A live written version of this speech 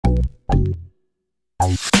What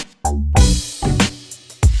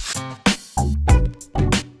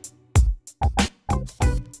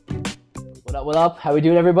up, what up? How we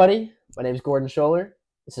doing, everybody? My name is Gordon Scholler.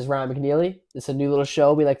 This is Ryan McNeely. This is a new little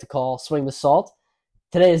show we like to call Swing the Salt.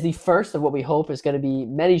 Today is the first of what we hope is going to be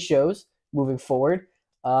many shows moving forward.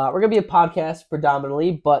 We're going to be a podcast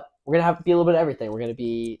predominantly, but we're going to have to be a little bit of everything. We're going to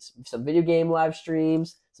be some video game live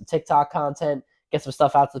streams, some TikTok content, get some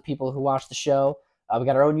stuff out to the people who watch the show. We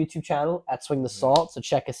got our own YouTube channel at Swing the Salt, so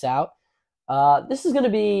check us out. This is going to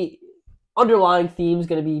be, underlying theme is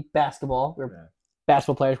going to be basketball. We're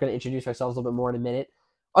basketball players. We're going to introduce ourselves a little bit more in a minute.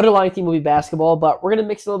 Underlying theme will be basketball, but we're going to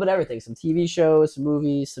mix a little bit of everything. Some TV shows, some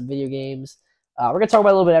movies, some video games. We're going to talk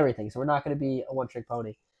about a little bit of everything, so we're not going to be a one-trick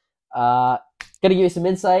pony. Going to give you some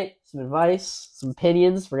insight, some advice, some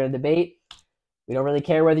opinions. We're going to debate. We don't really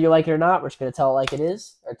care whether you like it or not. We're just going to tell it like it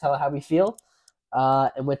is, or tell it how we feel.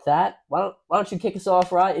 And with that, why don't you kick us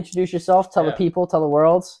off, Ryan? Introduce yourself, tell the people, tell the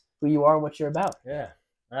world who you are and what you're about. Yeah.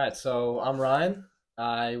 All right, so I'm Ryan.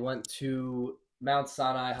 I went to Mount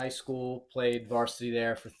Sinai High School, played varsity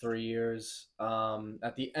there for 3 years.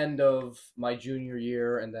 At the end of my junior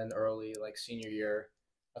year and then early, senior year,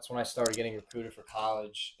 that's when I started getting recruited for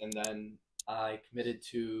college. And then I committed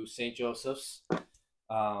to St. Joseph's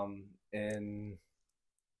in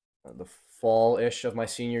the fall-ish of my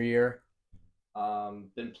senior year.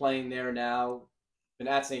 Been playing there now. Been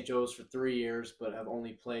at St. Joe's for 3 years, but have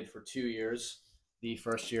only played for 2 years. The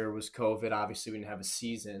first year was COVID. Obviously, we didn't have a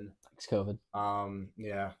season. Thanks, COVID.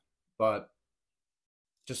 Yeah, but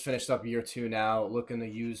just finished up year 2 now. Looking to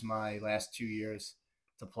use my last 2 years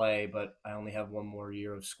to play, but I only have one more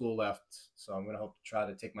year of school left, so I'm gonna hope to try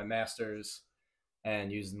to take my master's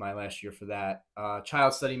and use my last year for that.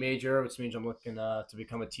 Child study major, which means I'm looking to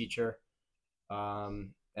become a teacher.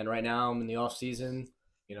 And right now I'm in the off season,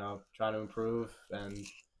 trying to improve and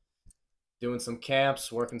doing some camps,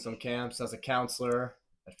 working some camps as a counselor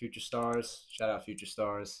at Future Stars. Shout out Future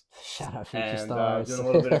Stars. Shout out Future and, Stars. Doing a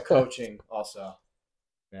little bit of coaching also.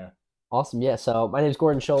 Yeah. Awesome. Yeah. So my name is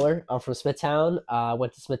Gordon Scholler. I'm from Smithtown.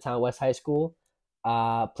 Went to Smithtown West High School.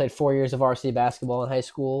 Played 4 years of varsity basketball in high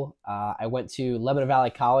school. I went to Lebanon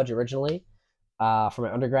Valley College originally for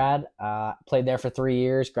my undergrad. Played there for 3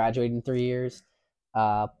 years. Graduated in 3 years.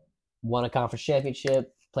 Won a conference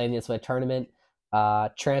championship. Played in the NCAA tournament.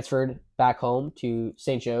 Transferred back home to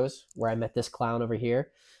St. Joe's, where I met this clown over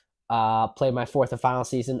here. Played my fourth and final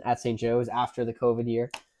season at St. Joe's after the COVID year.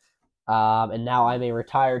 And now I'm a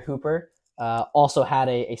retired hooper. Also had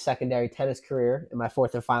a secondary tennis career in my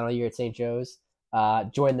fourth and final year at St. Joe's.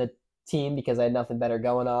 Joined the team because I had nothing better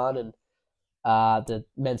going on, and the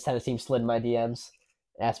men's tennis team slid in my DMs,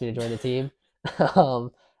 asked me to join the team,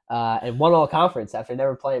 and won all conference after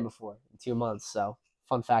never playing before in 2 months. So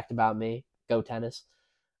fun fact about me, go tennis.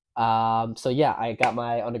 So yeah, I got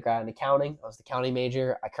my undergrad in accounting. I was the accounting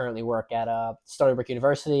major. I currently work at Stony Brook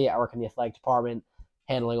University. I work in the athletic department,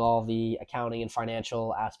 handling all the accounting and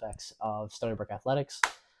financial aspects of Stony Brook athletics.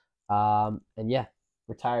 And yeah,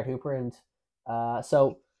 retired hooper. And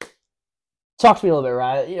so talk to me a little bit,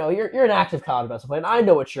 right? You're an active college basketball player, and I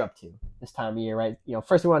know what you're up to this time of year, right?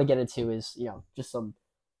 First thing we want to get into is, just some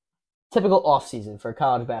typical off season for a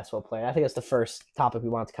college basketball player. I think that's the first topic we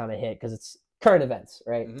want to kind of hit because it's current events,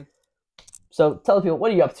 right? Mm-hmm. So tell the people,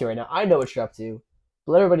 what are you up to right now? I know what you're up to.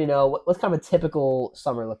 Let everybody know what's kind of a typical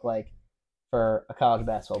summer look like for a college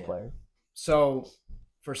basketball player. So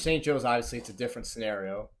for St. Joe's, obviously it's a different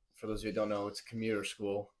scenario. For those of you who don't know, it's a commuter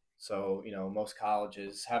school. So, most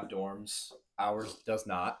colleges have dorms. Ours does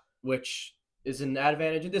not, which is an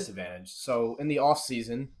advantage and disadvantage. So in the off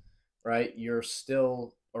season, right, you're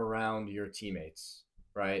still around your teammates,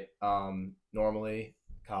 right? Normally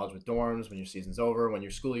college with dorms, when your season's over, when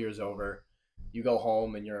your school year's over, you go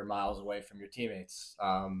home and you're miles away from your teammates.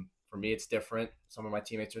 For me, it's different. Some of my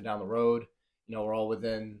teammates are down the road. We're all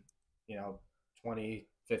within, 20,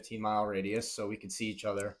 15-mile radius, so we can see each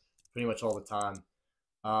other pretty much all the time.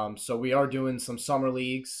 So we are doing some summer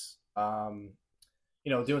leagues,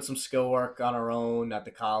 doing some skill work on our own at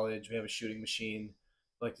the college. We have a shooting machine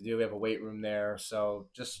we like to do. We have a weight room there. So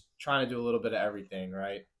just trying to do a little bit of everything,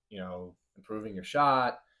 right? Improving your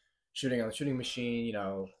shot, shooting on the shooting machine,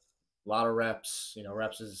 a lot of reps.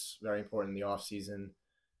 Reps is very important in the off season.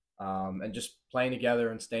 And just playing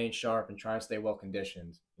together and staying sharp and trying to stay well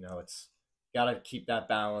conditioned. It's got to keep that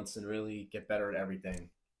balance and really get better at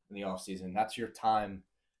everything in the off season. That's your time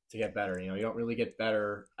to get better. You don't really get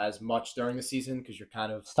better as much during the season because you're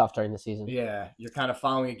kind of stuff during the season. Yeah, you're kind of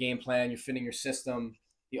following a game plan. You're fitting your system.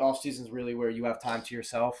 The off season is really where you have time to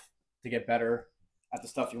yourself to get better at the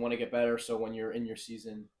stuff you want to get better. So when you're in your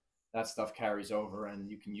season, that stuff carries over, and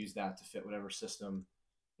you can use that to fit whatever system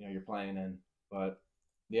you're playing in. But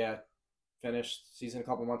yeah, finished season a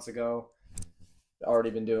couple months ago.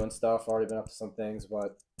 Already been doing stuff. Already been up to some things,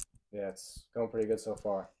 but yeah, it's going pretty good so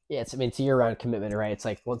far. Yeah, it's I mean it's a year round commitment, right? It's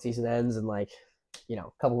like one season ends and like a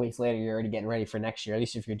couple weeks later you're already getting ready for next year. At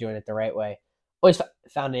least if you're doing it the right way. Always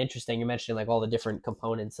found it interesting. You mentioned like all the different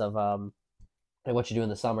components of like what you do in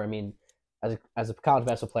the summer. I mean, as a college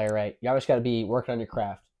basketball player, right? You always got to be working on your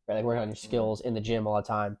craft, right? Like working on your Mm-hmm. skills in the gym all the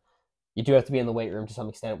time. You do have to be in the weight room to some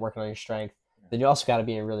extent, working on your strength. Then you also got to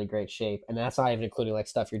be in really great shape, and that's not even including like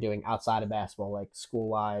stuff you're doing outside of basketball, like school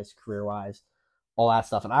wise, career wise, all that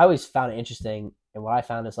stuff. And I always found it interesting. And what I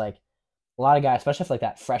found is like a lot of guys, especially for like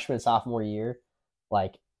that freshman sophomore year,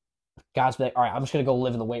 like guys be like, all right, I'm just gonna go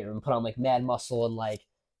live in the weight room, put on like mad muscle and like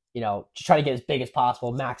just try to get as big as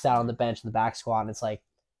possible, max out on the bench and the back squat. And it's like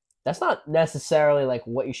that's not necessarily like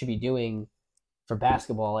what you should be doing for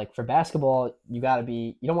basketball. Like for basketball, you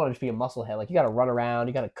don't want to just be a muscle head. Like you gotta run around,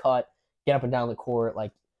 you gotta cut, get up and down the court.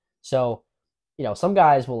 Like so, some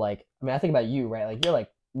guys will like I mean, I think about you, right? Like you're like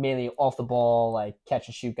mainly off the ball, like catch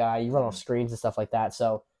and shoot guy, you run off screens and stuff like that.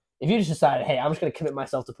 So if you just decided, hey, I'm just gonna commit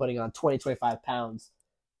myself to putting on 20, 25 pounds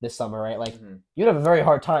this summer, right? Like you'd have a very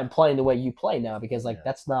hard time playing the way you play now because like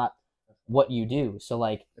that's not what you do. So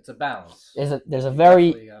like it's a balance. There's a You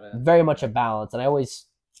very definitely gotta. very much a balance, and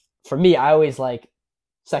for me, I always like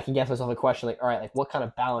second guess myself a question like, all right, like what kind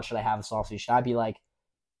of balance should I have this offseason? Should I be like,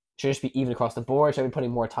 should I just be even across the board? Should I be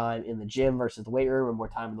putting more time in the gym versus the weight room, or more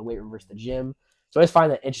time in the weight room versus the gym? So I just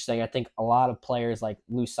find that interesting. I think a lot of players like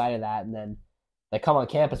lose sight of that, and then they come on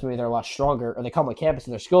campus, maybe they're a lot stronger, or they come on campus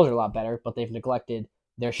and their skills are a lot better, but they've neglected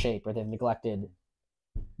their shape or they've neglected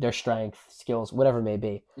their strength, skills, whatever it may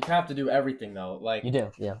be. You have to do everything though. Like You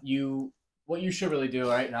do, yeah. What you should really do,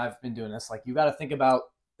 right? And I've been doing this. Like you got to think about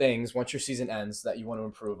things once your season ends that you want to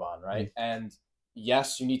improve on, right? Mm-hmm. And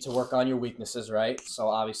yes, you need to work on your weaknesses, right? So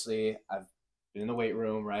obviously, I've been in the weight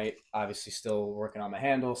room, right? Obviously, still working on my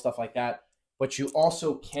handle, stuff like that. But you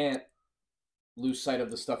also can't lose sight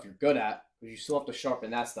of the stuff you're good at because you still have to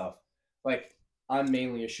sharpen that stuff. Like I'm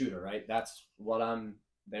mainly a shooter, right? That's what I'm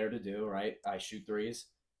there to do, right? I shoot threes.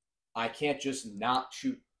 I can't just not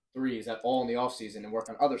shoot threes at all in the off season and work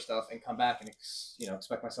on other stuff and come back and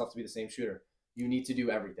expect myself to be the same shooter. You need to do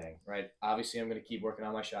everything, right? Obviously, I'm going to keep working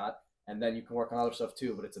on my shot, and then you can work on other stuff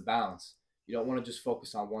too. But it's a balance. You don't want to just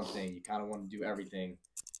focus on one thing. You kind of want to do everything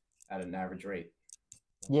at an average rate.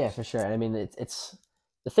 Yeah, for sure. I mean, it's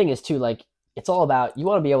the thing is too like it's all about you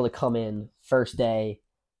want to be able to come in first day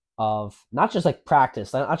of not just like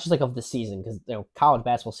practice, not just like of the season because college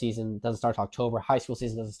basketball season doesn't start till October, high school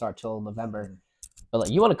season doesn't start till November. But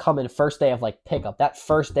like you want to come in first day of like pickup, that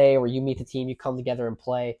first day where you meet the team, you come together and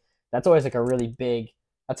play. That's always like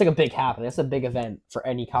that's like a big happening. That's a big event for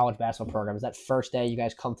any college basketball program. Is that first day you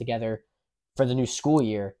guys come together for the new school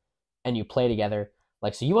year and you play together.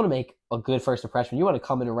 Like so you want to make a good first impression. You want to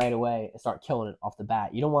come in right away and start killing it off the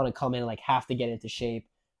bat. You don't want to come in and like have to get into shape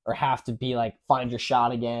or have to be like find your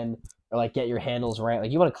shot again or like get your handles right.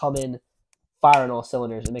 Like you want to come in firing all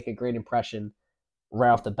cylinders and make a great impression right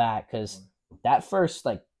off the bat because that first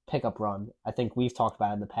like pickup run, I think we've talked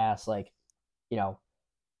about in the past, like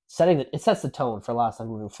it sets the tone for a lot of stuff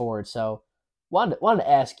moving forward. So wanted to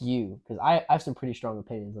ask you because I have some pretty strong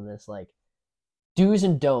opinions on this, like do's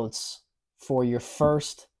and don'ts for your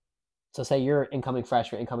first. So say you're incoming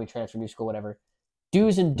freshman, incoming transfer, new school, whatever.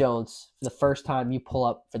 Do's and don'ts for the first time you pull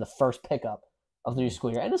up for the first pickup of the new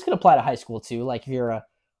school year, and this can apply to high school too. Like if you're a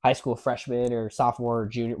high school freshman or sophomore or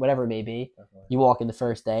junior, whatever it may be, you walk in the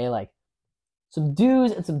first day, like some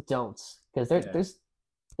do's and some don'ts because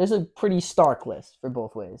there's a pretty stark list for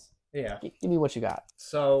both ways. Yeah. Give me what you got.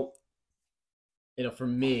 So, for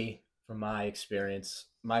me, from my experience,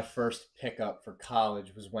 my first pickup for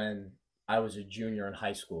college was when I was a junior in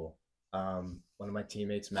high school. One of my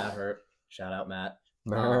teammates, Matt Hurt, shout out Matt.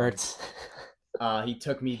 Mert. He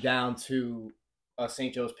took me down to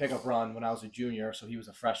St. Joe's pickup run when I was a junior. So he was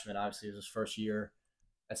a freshman. Obviously, it was his first year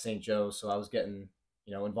at St. Joe's. So I was getting,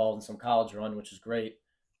 involved in some college run, which is great.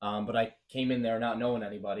 But I came in there not knowing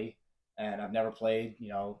anybody, and I've never played,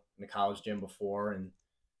 in the college gym before, and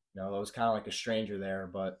I was kind of like a stranger there.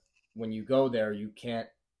 But when you go there, you can't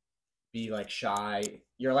be like shy.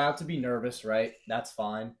 You're allowed to be nervous, right? That's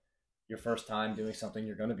fine. Your first time doing something,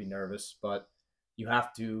 you're going to be nervous, but you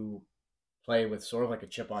have to play with sort of like a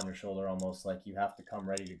chip on your shoulder, almost like you have to come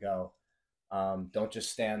ready to go. Don't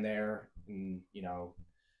just stand there and do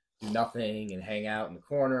nothing and hang out in the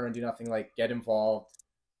corner and do nothing. Like get involved.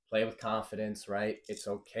 Play with confidence, right? It's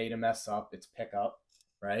okay to mess up. It's pick up,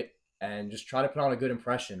 right? And just try to put on a good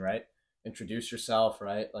impression, right? Introduce yourself,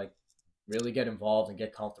 right? Like really get involved and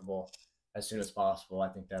get comfortable as soon as possible. I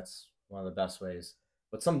think that's one of the best ways.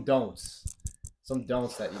 But some don'ts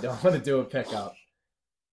that you don't want to do a pickup.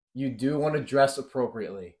 You do want to dress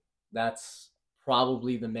appropriately. That's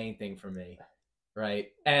probably the main thing for me, right?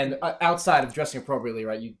 And outside of dressing appropriately,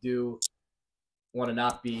 right, you do want to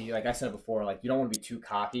not be, like I said before, like you don't want to be too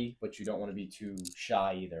cocky, but you don't want to be too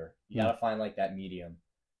shy either. You got to find like that medium.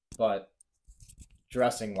 But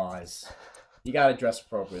dressing wise, you got to dress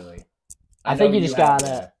appropriately. I think you just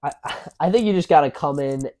gotta. I think you just gotta come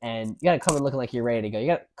in looking like you're ready to go. You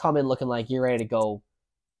gotta come in looking like you're ready to go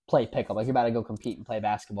play pickup, like you're about to go compete and play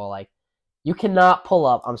basketball. Like you cannot pull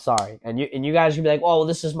up. I'm sorry, and you guys can be like, oh, well,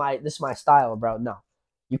 this is my style, bro. No,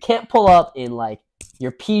 you can't pull up in like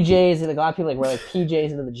your PJs. And a lot of people like wear like PJs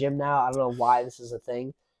into the gym now. I don't know why this is a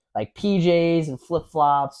thing. Like PJs and flip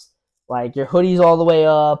flops, like your hoodies all the way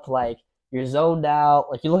up, like you're zoned out,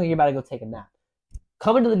 like you look like you're about to go take a nap.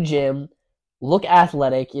 Come into the gym. Look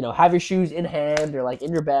athletic, have your shoes in hand or like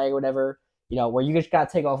in your bag or whatever, where you just got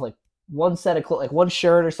to take off like one set of clothes, like one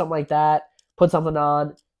shirt or something like that, put something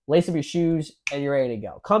on, lace up your shoes, and you're ready to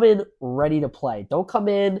go. Come in ready to play. Don't come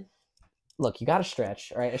in. Look, you got to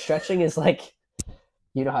stretch, all right? Stretching is like,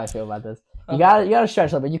 you know how I feel about this. You got to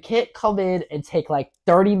stretch a little bit. You can't come in and take like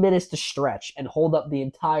 30 minutes to stretch and hold up the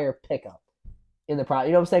entire pickup in the process.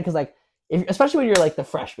 You know what I'm saying? Because like, especially when you're like the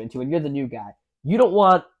freshman too, when you're the new guy, you don't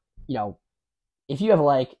want, if you have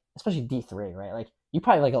like, especially D3, right? Like you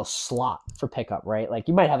probably like a slot for pickup, right? Like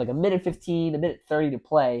you might have like a minute 15, a minute 30 to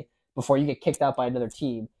play before you get kicked out by another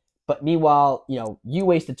team. But meanwhile, you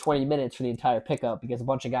wasted 20 minutes for the entire pickup because a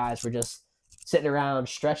bunch of guys were just sitting around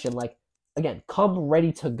stretching. Like, again, come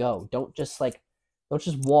ready to go. Don't just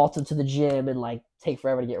waltz into the gym and like take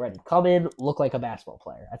forever to get ready. Come in, look like a basketball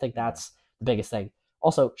player. I think that's the biggest thing.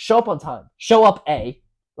 Also, show up on time. Show up,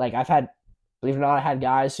 like believe it or not, I had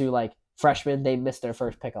guys who like, freshmen, they missed their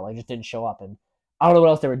first pickup, like just didn't show up, and I don't know what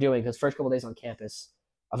else they were doing because first couple of days on campus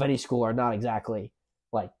of any school are not exactly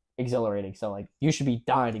like exhilarating. So like you should be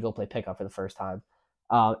dying to go play pickup for the first time,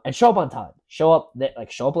 and show up on time. Show up a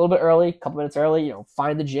little bit early, a couple minutes early.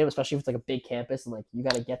 Find the gym, especially if it's like a big campus and like you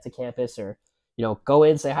got to get to campus or go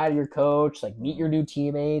in, say hi to your coach, like meet your new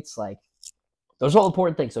teammates. Like those are all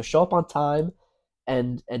important things. So show up on time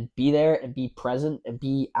and be there and be present and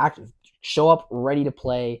be active. Show up ready to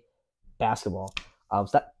play basketball.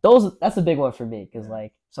 So that's a big one for me because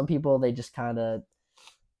like some people they just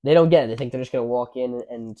they don't get it. They think they're just gonna walk in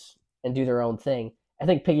and do their own thing. I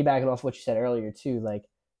think piggybacking off what you said earlier too, like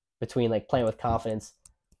between like playing with confidence,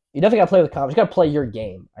 you definitely gotta play with confidence. You gotta play your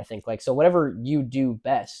game. I think like so whatever you do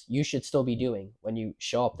best, you should still be doing when you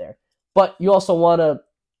show up there. But you also want to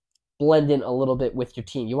blend in a little bit with your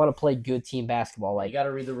team. You want to play good team basketball. Like you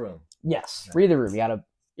gotta read the room. Yes, read the room. You gotta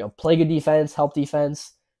play good defense, help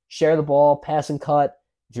defense. Share the ball, pass and cut.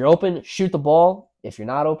 If you're open, shoot the ball. If you're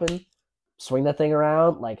not open, swing that thing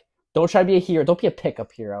around. Like, don't try to be a hero. Don't be a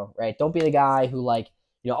pickup hero, right? Don't be the guy who like,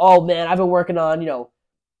 oh man, I've been working on,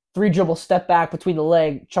 3 dribble step back between the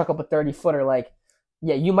leg, chuck up a 30-footer. Like,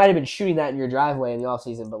 yeah, you might have been shooting that in your driveway in the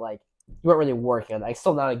offseason, but like, you weren't really working on that. It's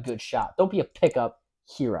still not a good shot. Don't be a pickup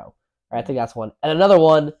hero. Right? I think that's one. And another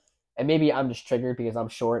one, and maybe I'm just triggered because I'm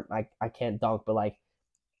short. I can't dunk, but like,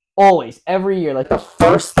 always, every year, like the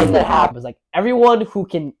first thing that happens is like everyone who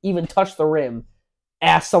can even touch the rim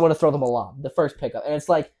asks someone to throw them a lob, the first pickup. And it's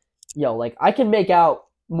like, like I can make out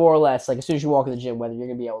more or less like as soon as you walk in the gym whether you're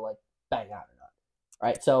gonna be able to like bang out or not.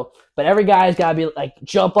 Right? So but every guy's gotta be like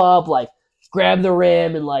jump up, like grab the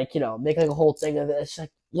rim and like, make like a whole thing of it. It's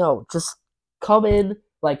like, just come in,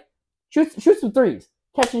 like shoot some threes.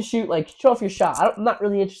 Catch and shoot, like show off your shot. I'm not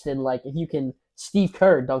really interested in like if you can Steve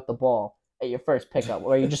Kerr dunk the ball at your first pickup,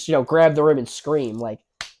 where you just grab the rim and scream. Like,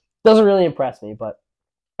 doesn't really impress me. But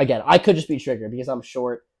again, I could just be triggered because I'm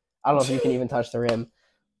short. I don't know if you can even touch the rim.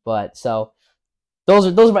 But so those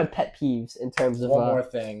are my pet peeves in terms of one more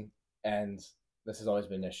thing, and this has always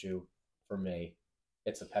been an issue for me.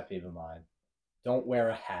 It's a pet peeve of mine. Don't wear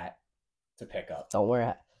a hat to pick up. Don't wear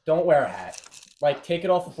a hat. Like, take it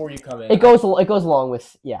off before you come in. It goes along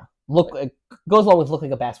with it goes along with looking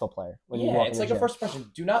like a basketball player when you walk in. It's like a first impression.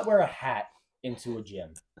 Do not wear a hat into a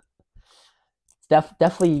gym. It's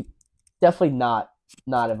definitely not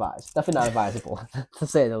advised. Definitely not advisable to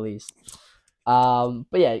say the least. But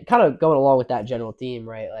yeah, kind of going along with that general theme,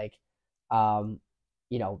 right? Like,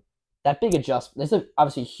 that big adjustment. There's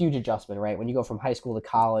obviously a huge adjustment, right? When you go from high school to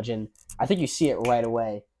college, and I think you see it right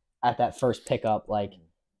away at that first pickup. Like,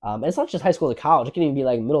 and it's not just high school to college. It can even be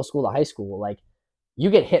like middle school to high school. Like, you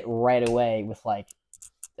get hit right away with like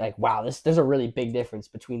wow, there's a really big difference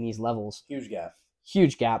between these levels. Huge gap.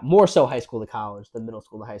 huge gap. More so high school to college than middle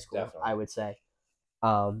school to high school, Definitely. I would say.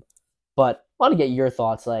 Um, but I want to get your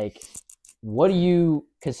thoughts. Like, what do you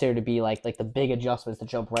consider to be like the big adjustments to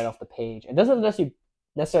jump right off the page? It doesn't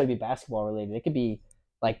necessarily be basketball related. It could be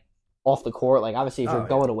like off the court. Like obviously, if you're Oh yeah,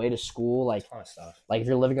 going away to school, ton of stuff. like if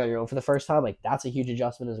you're living on your own for the first time, like that's a huge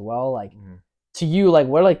adjustment as well. Like Mm-hmm. to you, like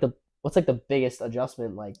what's like the biggest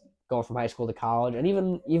adjustment like going from high school to college, and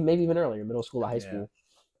even maybe even earlier, middle school to high Yeah. school.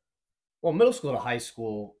 Well, middle school to high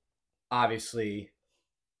school, obviously,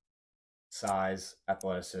 size,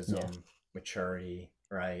 athleticism, Yeah. maturity,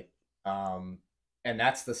 right? Um, and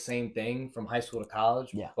that's the same thing from high school to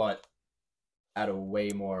college, Yeah. but at a way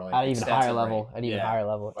more like At an even higher extensive level, rate. at an even Yeah, higher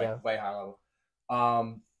level. like Yeah. way higher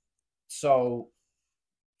level. So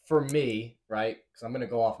for me, right? Because I'm gonna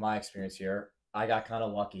go off my experience here. I got kind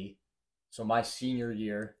of lucky. So my senior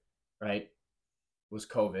year, right, was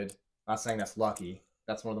COVID. Not saying that's lucky.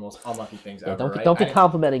 That's one of the most unlucky things Yeah. ever, right? Don't be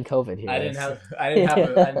complimenting COVID here. I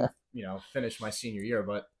didn't finish my senior year,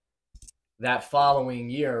 but that following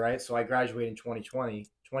year, right? So I graduated in 2020.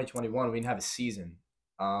 2021, we didn't have a season.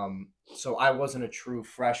 So I wasn't a true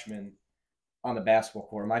freshman on the basketball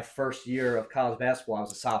court. My first year of college basketball, I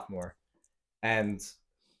was a sophomore. And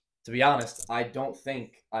to be honest, I don't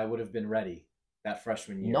think I would have been ready that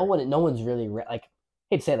freshman year. No one's really like.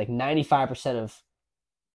 I hate to say it, like 95% of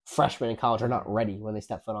freshmen in college are not ready when they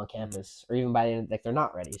step foot on campus, or even by the end, like they're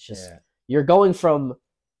not ready. It's just you're going from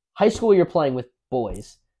high school, you're playing with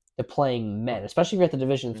boys to playing men, especially if you're at the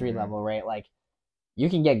Division III level, right? Like you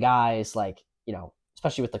can get guys like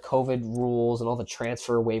especially with the COVID rules and all the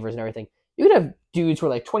transfer waivers and everything. You could have dudes who are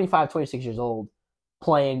like 25, 26 years old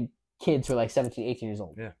playing kids who are like 17, 18 years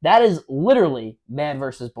old. Yeah. That is literally man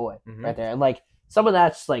versus boy right there. And like some of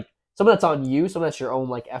that's on you, some of that's your own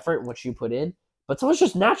like effort and what you put in. But some of it's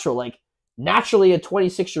just natural. Like naturally a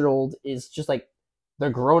 26-year-old is just like they're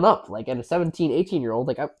grown up. Like and a 17, 18-year-old,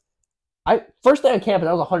 like I first day on campus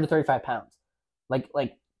I was 135 pounds.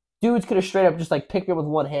 Like dudes could have straight up just like picked me up with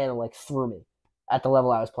one hand and like threw me at the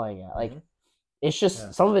level I was playing at. Like it's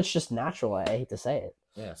just some of it's just natural. I hate to say it.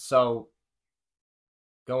 Yeah. So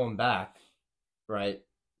going back, right,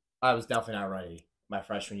 I was definitely not ready my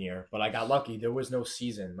freshman year, but I got lucky. There was no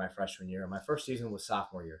season my freshman year. My first season was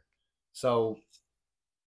sophomore year. So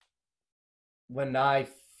when I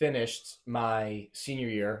finished my senior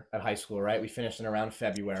year at high school, right, we finished in around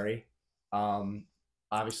February.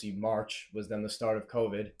 Obviously, March was then the start of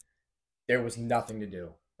COVID. There was nothing to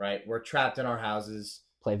do, right? We're trapped in our houses.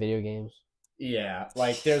 Play video games. Yeah,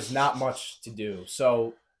 like there's not much to do.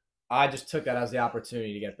 So I just took that as the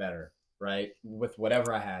opportunity to get better, right? With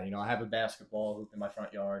whatever I had. I have a basketball hoop in my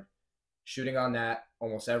front yard, shooting on that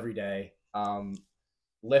almost every day.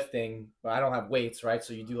 Lifting, but I don't have weights, right?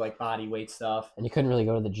 So you do like body weight stuff. And you couldn't really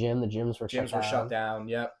go to the gym. The gyms were shut down.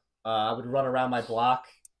 Yep. I would run around my block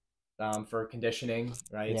for conditioning,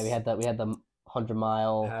 right? Yeah, we had the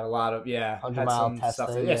 100-mile. Had a lot of 100-mile testing.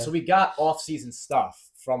 Stuff. Yeah, so we got off-season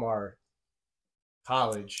stuff from our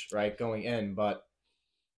college, right, going in, but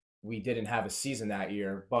we didn't have a season that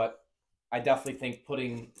year. But I definitely think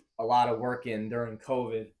putting a lot of work in during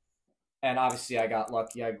COVID, and obviously I got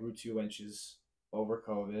lucky. I grew 2 inches over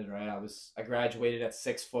COVID, right? I graduated at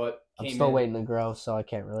 6 foot. I'm still waiting to grow, so I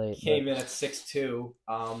can't really. Came in at 6'2".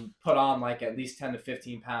 Put on like at least 10 to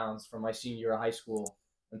 15 pounds from my senior year of high school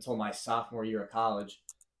until my sophomore year of college.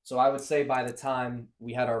 So I would say by the time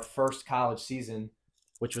we had our first college season,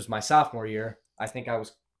 which was my sophomore year, I think I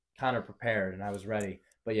was kind of prepared and I was ready.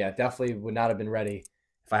 But yeah, definitely would not have been ready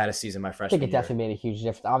if I had a season my freshman year. I think it definitely made a huge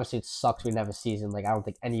difference. Obviously, it sucks we didn't have a season. Like I don't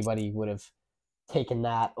think anybody would have taken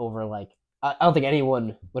that over like. I don't think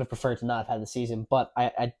anyone would have preferred to not have had the season, but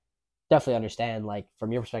I definitely understand, like,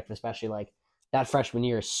 from your perspective, especially, like, that freshman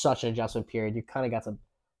year is such an adjustment period. You kind of got to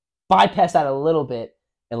bypass that a little bit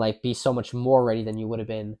and, like, be so much more ready than you would have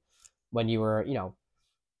been when you were,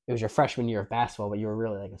 it was your freshman year of basketball, but you were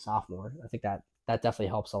really, like, a sophomore. I think that definitely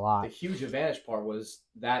helps a lot. The huge advantage part was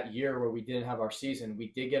that year where we didn't have our season,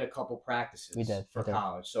 we did get a couple practices for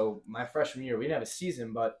college. So my freshman year, we didn't have a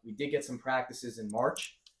season, but we did get some practices in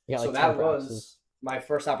March. So that was my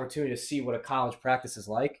first opportunity to see what a college practice is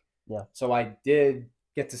like. Yeah. So I did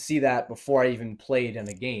get to see that before I even played in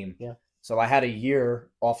a game. Yeah. So I had a year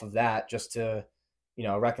off of that just to,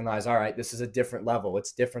 recognize, all right, this is a different level.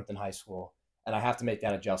 It's different than high school. And I have to make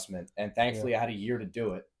that adjustment. And thankfully I had a year to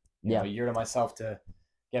do it. A year to myself to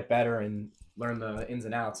get better and learn the ins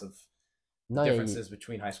and outs of differences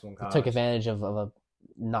between high school and college. Took advantage of a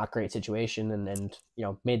not great situation and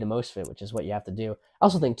made the most of it, which is what you have to do. I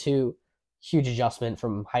also think too, huge adjustment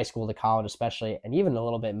from high school to college especially, and even a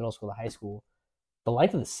little bit middle school to high school, the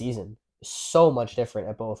length of the season so much different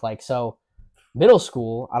at both. Like, so middle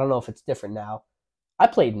school, I don't know if it's different now. I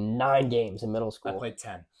played 9 games in middle I school. played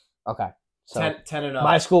 10. Okay. So 10 and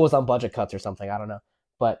my up. school was on budget cuts or something. I don't know.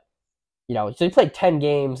 But, so you played 10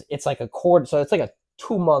 games. It's like a quarter. So it's like a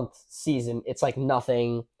 2-month season. It's like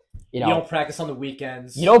nothing. You don't practice on the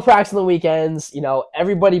weekends. You don't practice on the weekends.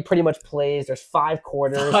 Everybody pretty much plays. There's 5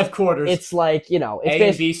 quarters. 5 quarters. It's like, it's A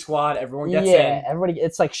and B squad. Everyone gets in. Yeah, everybody.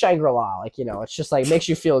 It's like Shangri-La. Like, it's just like makes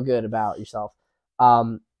you feel good about yourself.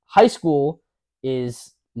 High school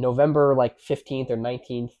is November like 15th or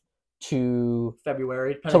 19th to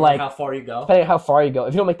February, depending on how far you go. Depending on how far you go.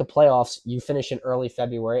 If you don't make the playoffs, you finish in early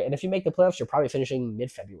February. And if you make the playoffs, you're probably finishing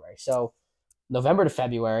mid-February. So November to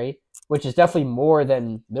February, which is definitely more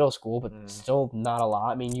than middle school, but still not a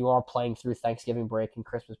lot. I mean, you are playing through Thanksgiving break and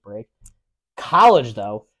Christmas break. College,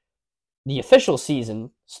 though, the official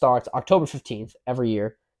season starts October 15th every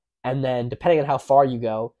year. And then depending on how far you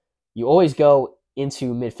go, you always go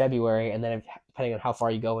into mid-February. And then depending on how far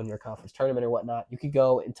you go in your conference tournament or whatnot, you could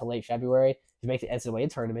go into late February. If you make the NCAA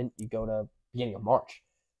tournament, you go to beginning of March.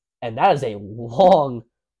 And that is a long,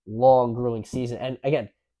 long, grueling season. And again,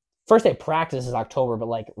 first day of practice is October, but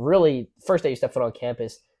like really, first day you step foot on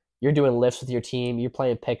campus, you're doing lifts with your team, you're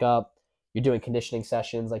playing pickup, you're doing conditioning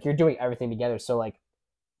sessions, like you're doing everything together. So like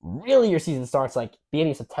really your season starts like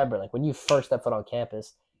beginning of September, like when you first step foot on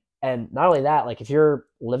campus. And not only that, like if you're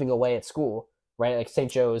living away at school, right? Like St.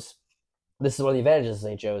 Joe's, this is one of the advantages of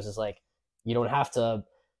St. Joe's is like you don't have to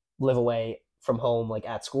live away from home like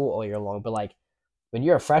at school all year long. But like when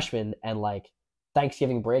you're a freshman and like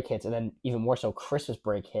Thanksgiving break hits and then even more so Christmas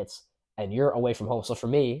break hits and you're away from home. So for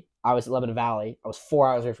me, I was at Lebanon Valley. I was 4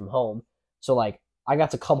 hours away from home. So like I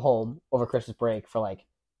got to come home over Christmas break for like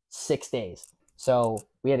 6 days. So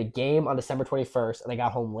we had a game on December 21st and I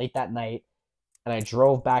got home late that night and I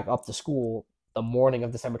drove back up to school the morning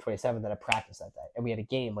of December 27th and I practiced that day. And we had a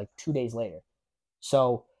game like 2 days later.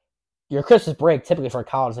 So your Christmas break typically for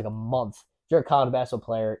college is like a month. If you're a college basketball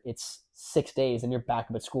player, it's 6 days and you're back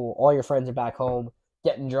up at school. All your friends are back home,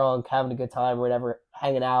 getting drunk, having a good time or whatever,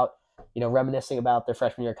 hanging out, reminiscing about their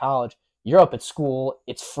freshman year of college. You're up at school.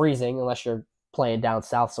 It's freezing unless you're playing down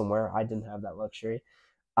south somewhere. I didn't have that luxury.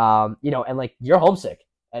 And like you're homesick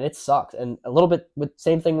and it sucks. And a little bit with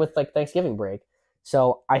same thing with like Thanksgiving break.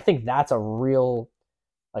 So I think that's a real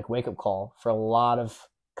like wake up call for a lot of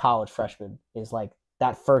college freshmen is like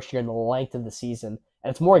that first year and the length of the season.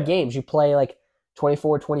 And it's more games. You play like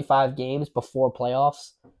 24, 25 games before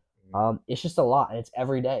playoffs. It's just a lot. And it's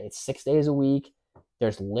every day. It's 6 days a week.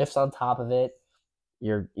 There's lifts on top of it.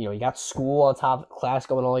 You got school on top of class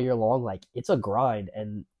going all year long. Like it's a grind.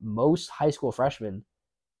 And most high school freshmen,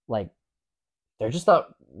 like they're just not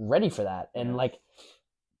ready for that. And like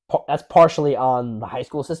that's partially on the high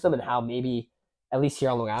school system and how maybe at least here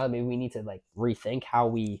on Long Island, maybe we need to like rethink how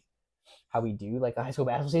we do like a high school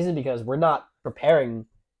basketball season because we're not preparing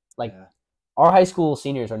like our high school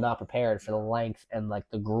seniors are not prepared for the length and like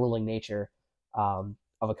the grueling nature of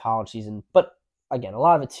a college season. But again, a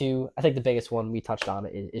lot of it too, I think the biggest one we touched on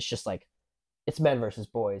is just like it's men versus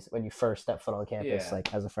boys when you first step foot on campus,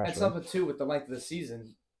 like as a freshman. And something too with the length of the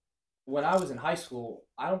season. When I was in high school,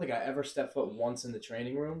 I don't think I ever stepped foot once in the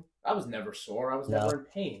training room. I was never sore. I was never in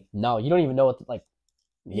pain. No, you don't even know what like.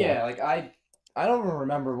 Yeah, like I don't even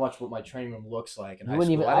remember much what my training room looks like in high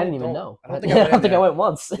school. I didn't even know. I don't think I went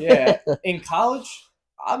once. Yeah, in college,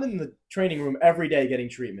 I'm in the training room every day getting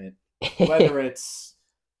treatment, whether it's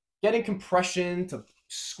getting compression to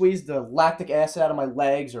squeeze the lactic acid out of my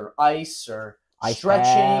legs, or ice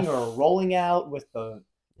stretching, or rolling out with the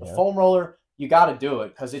foam roller. You got to do it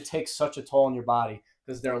because it takes such a toll on your body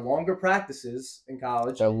because there are longer practices in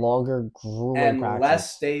college. They're longer, grueling and practice.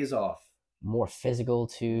 Less days off. More physical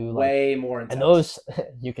too. Way more intense. And those,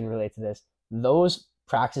 you can relate to this, those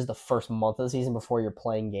practices the first month of the season before you're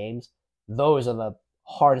playing games, those are the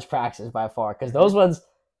hardest practices by far because those ones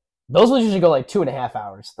usually go like 2.5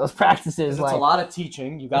 hours. Those practices, like it's a lot of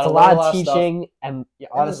teaching. You got a lot of teaching, and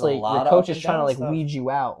honestly, your coach is trying to like weed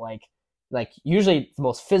you out. Like usually the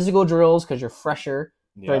most physical drills because you're fresher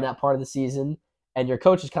during that part of the season, and your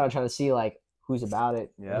coach is kind of trying to see like who's about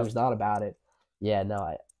it, who's not about it. Yeah, no,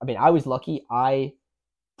 I mean I was lucky. I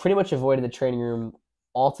pretty much avoided the training room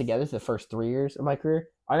altogether for the first 3 years of my career.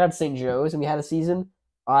 I got to St. Joe's and we had a season.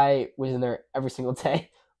 I was in there every single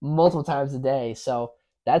day, multiple times a day. So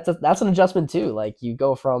that's an adjustment too. Like you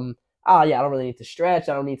go from I don't really need to stretch.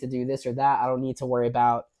 I don't need to do this or that. I don't need to worry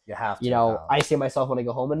about icing myself when I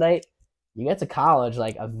go home at night. You get to college,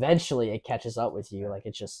 like eventually it catches up with you. Like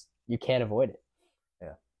it's just you can't avoid it.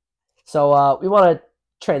 Yeah. So we want to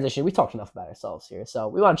transition. We talked enough about ourselves here. So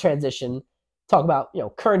we want to transition talk about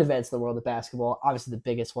current events in the world of basketball. Obviously, the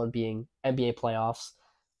biggest one being NBA playoffs.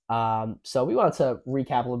 So we wanted to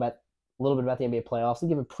recap a little bit about the NBA playoffs and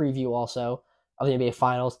give a preview also of the NBA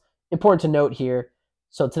Finals. Important to note here.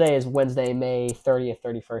 So today is Wednesday, May 30th,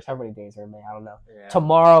 31st. How many days are in May? I don't know. Yeah.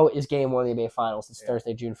 Tomorrow is Game 1 of the NBA Finals. It's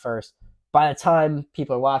Thursday, June 1st. By the time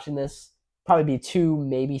people are watching this, probably be 2,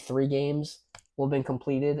 maybe 3 games will have been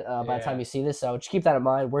completed by the time you see this. So just keep that in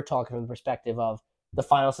mind. We're talking from the perspective of the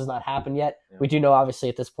Finals has not happened yet. Yeah. We do know, obviously,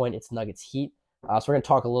 at this point, it's Nuggets Heat. So we're going to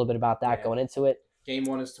talk a little bit about that going into it. Game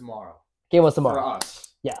 1 is tomorrow. Game 1's tomorrow. For us.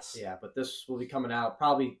 Yes. Yeah, but this will be coming out.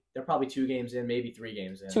 They're probably 2 games in, maybe 3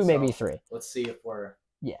 games in. 2, maybe 3. Let's see if we're...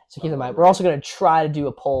 Yeah, so keep in mind. We're also going to try to do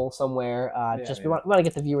a poll somewhere. We want to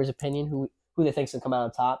get the viewers' opinion, who they think's going to come out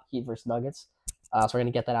on top, Heat versus Nuggets. So we're going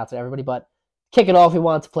to get that out to everybody. But kick it off, we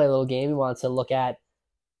wanted to play a little game. We wanted to look at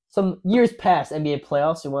some years past NBA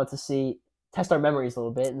playoffs. We wanted to test our memories a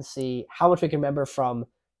little bit and see how much we can remember from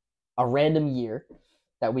a random year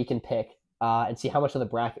that we can pick and see how much of the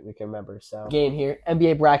bracket we can remember. So game here,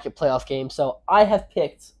 NBA bracket playoff game. So I have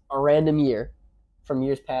picked a random year from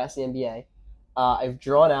years past the NBA. I've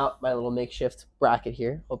drawn out my little makeshift bracket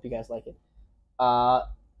here. Hope you guys like it.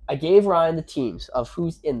 I gave Ryan the teams of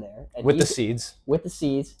who's in there. And with the seeds. With the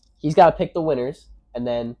seeds. He's got to pick the winners, and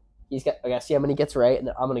then I got to see how many he gets right, and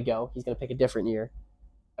then I'm going to go. He's going to pick a different year,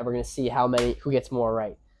 and we're going to see who gets more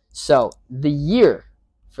right. So the year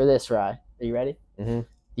for this, Ryan, are you ready? Mm-hmm.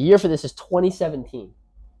 The year for this is 2017.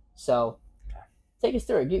 So take us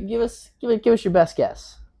through it. Give us your best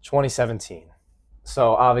guess. 2017.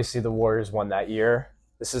 So obviously the Warriors won that year.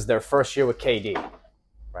 This is their first year with KD,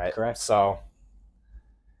 right? Correct. So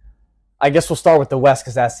I guess we'll start with the West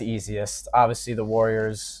because that's the easiest. Obviously the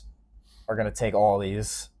Warriors are going to take all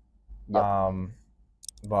these. Yep.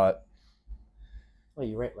 But oh,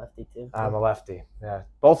 you right lefty too. I'm a lefty. Yeah,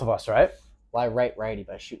 both of us, right? Well, I right righty,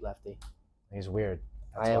 but I shoot lefty. He's weird.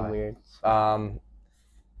 I am weird.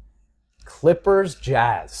 Clippers,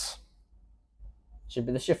 Jazz.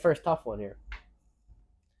 This is your first tough one here.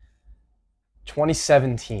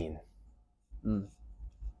 2017.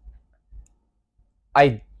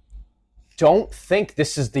 I don't think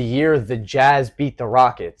this is the year the Jazz beat the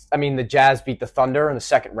Rockets. I mean, the Jazz beat the Thunder in the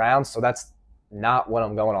second round, so that's not what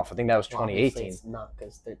I'm going off. I think that was 2018. It's not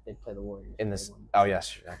because they play the Warriors. In this, oh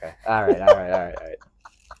yes, okay, all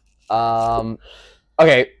right.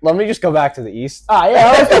 Okay, let me just go back to the East.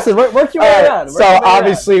 Yeah, listen, work your way around. So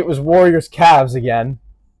obviously it was Warriors Cavs again.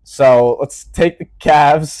 So let's take the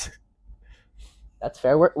Cavs. That's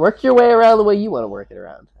fair. Work your way around the way you want to work it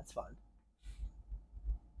around. That's fine.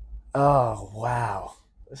 Oh wow,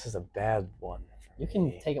 this is a bad one. You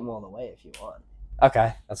can take them all the way if you want.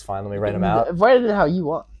 Okay, that's fine. Let me write them out. Write it how you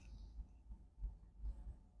want.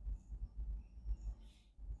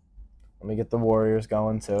 Let me get the Warriors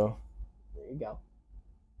going too. There you go.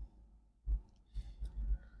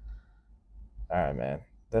 All right, man.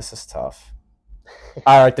 This is tough.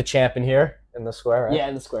 All right, the champion here in the square, right? Yeah,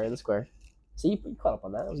 in the square. See, you caught up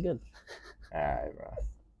on that. That was good. All right, bro.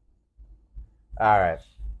 All right.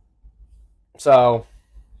 So,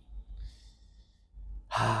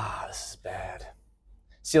 this is bad.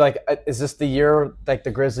 See, like, is this the year, like,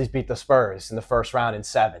 the Grizzlies beat the Spurs in the first round in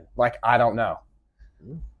 7? Like, I don't know.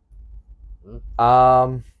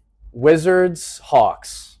 Wizards,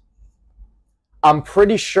 Hawks. I'm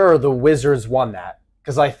pretty sure the Wizards won that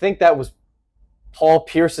because I think that was Paul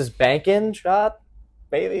Pierce's bank-in shot,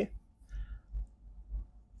 maybe.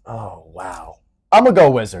 Oh wow! I'm gonna go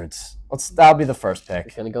Wizards. That'll be the first pick.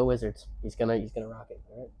 He's gonna go Wizards. He's gonna rock it.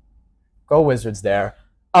 All right. Go Wizards there.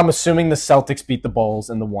 I'm assuming the Celtics beat the Bulls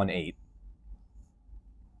in the 1-8.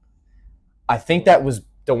 I think that was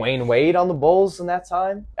Dwayne Wade on the Bulls in that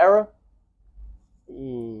time era. I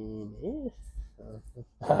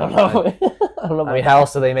don't know. I mean, how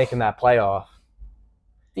else are they making that playoff?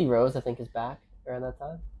 D Rose, I think, is back around that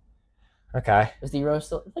time. Okay. Was D Rose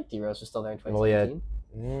still? I think D Rose was still there in 2017.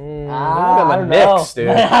 I don't know. Knicks, dude.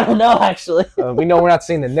 I don't know, actually. We know we're not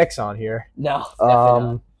seeing the Knicks on here. No, definitely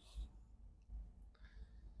not.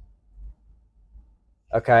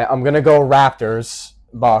 Okay, I'm gonna go Raptors,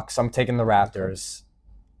 Bucks. I'm taking the Raptors,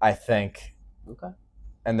 I think. Okay.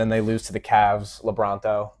 And then they lose to the Cavs,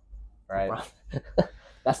 LeBronto, right?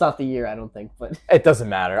 That's not the year, I don't think, but it doesn't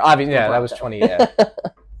matter. Obviously, yeah, that was 20. Yeah.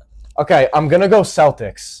 Okay, I'm gonna go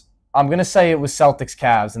Celtics. I'm gonna say it was Celtics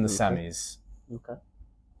Cavs in the semis. Okay.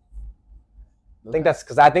 I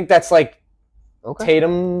think that's like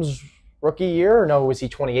Tatum's rookie year, or no? Was he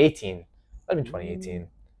 2018? Might have been 2018.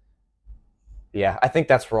 Yeah, I think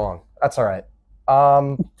that's wrong. That's all right.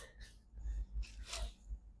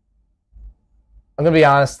 I'm gonna be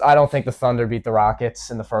honest. I don't think the Thunder beat the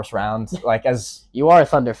Rockets in the first round. Like You are a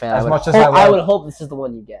Thunder fan. As much as I would hope this is the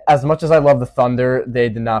one you get. as much as I love the Thunder, they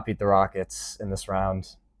did not beat the Rockets in this round.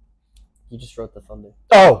 You just wrote the Thunder.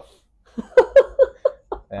 Oh,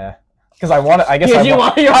 yeah. Because I wanted. I guess I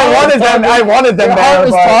wanted them. I wanted them Your there. heart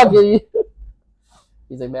was But talking.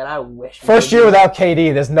 He's like, man, I wish. first year without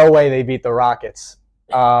KD, there's no way they beat the Rockets.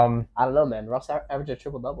 I don't know, man. Russ averaged a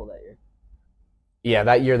triple-double that year. Yeah,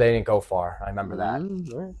 that year they didn't go far. I remember that.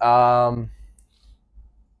 Right.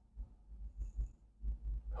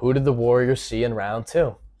 Who did the Warriors see in round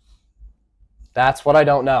 2? That's what I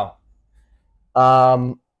don't know.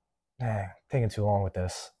 Taking too long with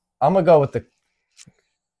this. I'm going with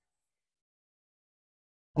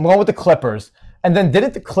the Clippers. And then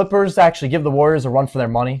didn't the Clippers actually give the Warriors a run for their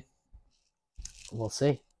money? We'll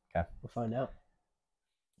see. Okay. We'll find out.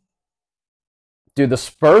 Dude, the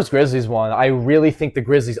Spurs-Grizzlies one, I really think the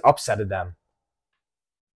Grizzlies upsetted them.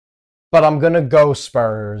 But I'm going to go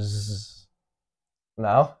Spurs.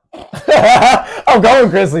 No? I'm going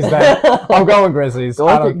Grizzlies then. I'm going Grizzlies. Go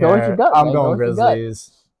with your gut, I'm man. going Go with your gut.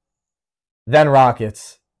 Grizzlies. Then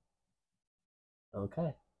Rockets.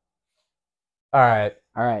 Okay. All right.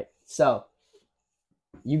 So,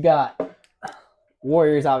 you got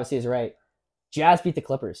Warriors, obviously, is right. Jazz beat the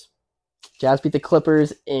Clippers. Jazz beat the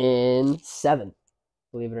Clippers in 7,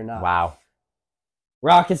 believe it or not. Wow.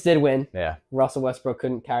 Rockets did win. Yeah. Russell Westbrook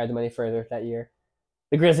couldn't carry them any further that year.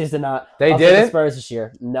 The Grizzlies did not. They Upset didn't? the Spurs this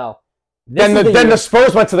year. No. Then the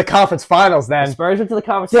Spurs went to the conference finals then. The Spurs went to the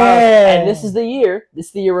conference finals, and this is the year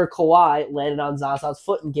where Kawhi landed on Zaza's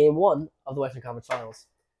foot in Game 1 of the Western Conference Finals.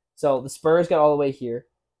 So the Spurs got all the way here.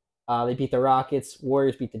 They beat the Rockets.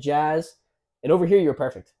 Warriors beat the Jazz. And over here, you were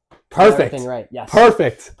perfect. Perfect. Everything right. Yes.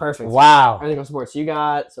 Perfect. Wow. Everything goes sports.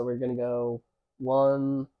 So we're going to go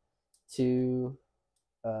 1, 2,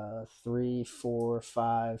 3, 4,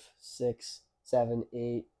 5, 6, 7,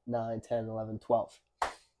 8, 9, 10, 11, 12.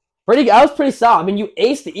 I was pretty solid. I mean, you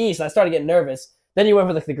aced the East, and I started getting nervous. Then you went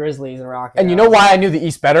for the Grizzlies and Rockets. And you know why I knew the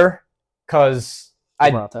East better? Because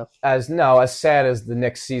as sad as the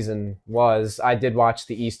Knicks season was, I did watch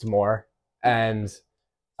the East more, and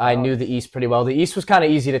I knew the East pretty well. The East was kind of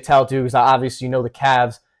easy to tell too, because obviously the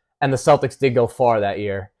Cavs and the Celtics did go far that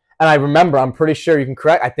year. And I remember, I'm pretty sure you can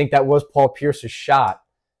correct. I think that was Paul Pierce's shot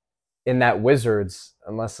in that Wizards,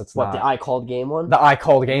 unless it's not. The I called game one? The I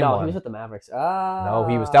called game one. No, he was with the Mavericks. No,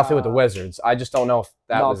 he was definitely with the Wizards. I just don't know if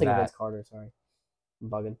that was I'm thinking that. Vince Carter, sorry. I'm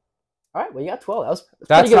bugging. All right, well, you got 12.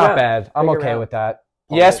 That's not bad. I'm okay with that.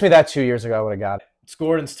 You asked me that 2 years ago, I would have got it. It's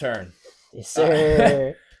Gordon's turn. Yes,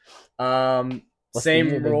 sir.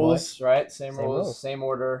 Same rules, right? Same rules, rules. same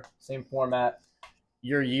order, same format.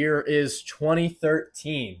 Your year is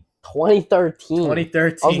 2013. 2013.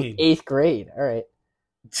 2013. I was in 8th grade. All right.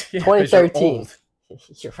 Yeah, 2013.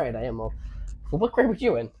 You're right, I am old. Well, what grade were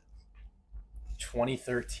you in?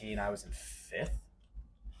 2013, I was in 5th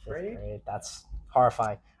grade. That's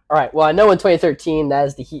horrifying. All right, well, I know in 2013, that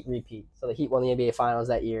is the Heat repeat. So the Heat won the NBA Finals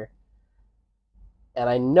that year. And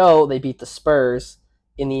I know they beat the Spurs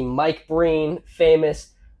in the Mike Breen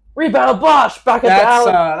famous rebound Bosch back at the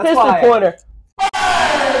alley. Pistol pointer.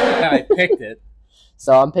 I picked it.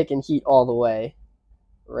 So I'm picking Heat all the way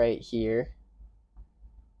right here.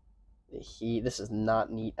 The Heat, this is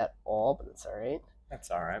not neat at all, but it's all right.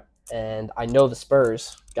 That's all right. And I know the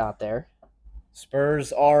Spurs got there.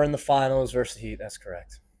 Spurs are in the finals versus the Heat. That's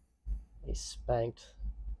correct. They spanked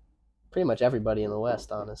pretty much everybody in the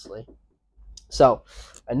West, honestly. So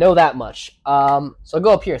I know that much. So I'll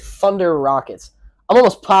go up here. Thunder Rockets. I'm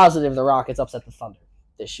almost positive the Rockets upset the Thunder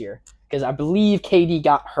this year because I believe KD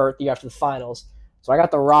got hurt the year after the finals. So I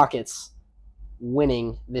got the Rockets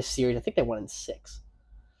winning this series. I think they won in 6.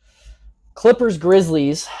 Clippers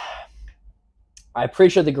Grizzlies. I'm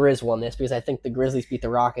pretty sure the Grizz won this because I think the Grizzlies beat the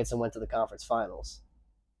Rockets and went to the conference finals.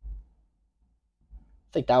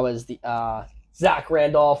 I think that was the Zach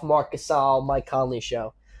Randolph, Marc Gasol, Mike Conley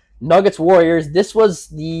show. Nuggets Warriors.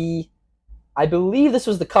 I believe this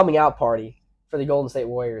was the coming out party for the Golden State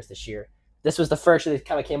Warriors this year. This was the first year they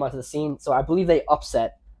kind of came onto the scene, so I believe they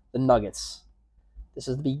upset the Nuggets. This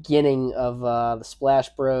is the beginning of the Splash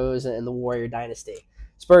Bros and the Warrior dynasty.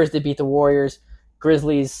 Spurs did beat the Warriors.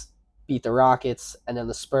 Grizzlies beat the Rockets, and then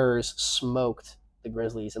the Spurs smoked the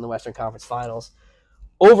Grizzlies in the Western Conference Finals.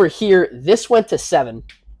 Over here, this went to 7,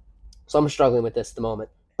 so I'm struggling with this at the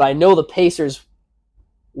moment. But I know the Pacers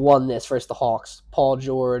won this versus the Hawks. Paul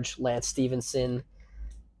George, Lance Stevenson.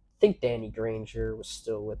 I think Danny Granger was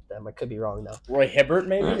still with them. I could be wrong, though. Roy Hibbert,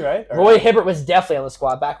 maybe, right? Roy Hibbert was definitely on the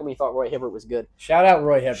squad back when we thought Roy Hibbert was good. Shout out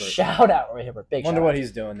Roy Hibbert. Shout out Roy Hibbert. Big Wonder shout what out.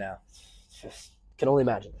 he's doing now. Can only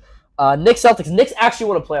imagine. Knicks Celtics. Knicks actually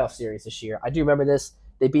won a playoff series this year. I do remember this.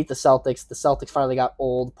 They beat the Celtics. The Celtics finally got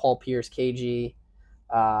old. Paul Pierce, KG.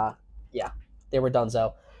 Yeah, they were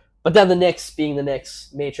donezo. But then the Knicks, being the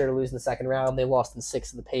Knicks, made sure to lose in the second round. They lost in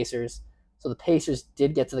 6 to the Pacers. So the Pacers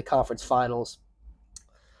did get to the conference finals.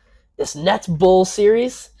 This Nets-Bulls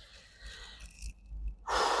series,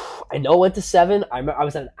 I know it went to 7. I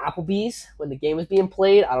was at an Applebee's when the game was being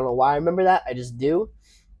played. I don't know why I remember that. I just do.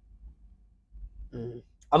 I'm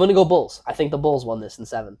going to go Bulls. I think the Bulls won this in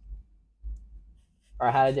 7. All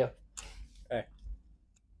right, how'd I do? Hey.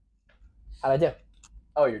 How'd I do?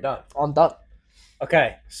 Oh, you're done. I'm done.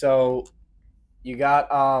 Okay, so you got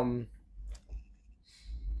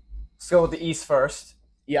let's go with the East first.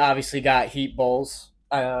 You obviously got Heat Bulls.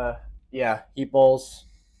 Heat Bulls.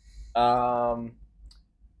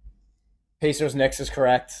 Pacers Knicks is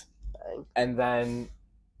correct. And then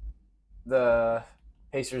the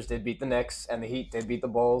Pacers did beat the Knicks, and the Heat did beat the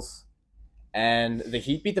Bulls. And the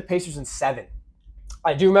Heat beat the Pacers in 7.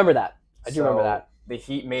 I do remember that. I do remember that. The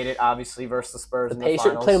Heat made it, obviously, versus the Spurs The in the Pacers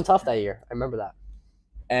finals. played them tough that year. I remember that.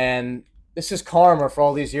 And this is karma for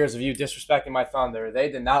all these years of you disrespecting my Thunder. They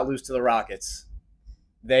did not lose to the Rockets.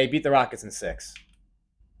 They beat the Rockets in 6.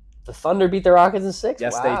 The Thunder beat the Rockets in 6?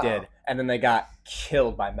 Yes, Wow. they did. And then they got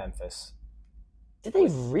killed by Memphis. Did they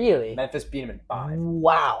really? Memphis beat them in 5.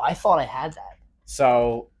 Wow, I thought I had that.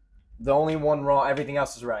 So the only one wrong, everything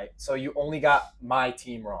else is right. So you only got my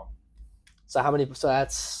team wrong. So how many? So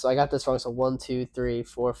I got this wrong. So 1, 2, 3,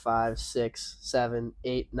 4, 5, 6, 7,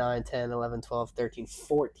 8, 9, 10, 11, 12, 13,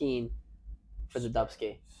 14 for the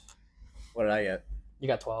Dubsky. What did I get? You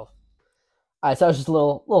got 12. All right, so that was just a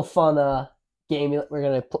little fun game. We're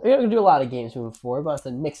gonna do a lot of games moving forward, but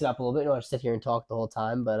to mix it up a little bit. You don't want to sit here and talk the whole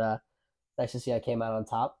time, but nice to see I came out on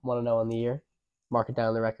top. 1-0 on the year. Mark it down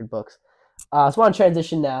in the record books. So I want to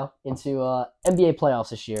transition now into NBA playoffs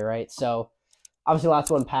this year, right? So obviously lots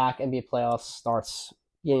to unpack. NBA playoffs starts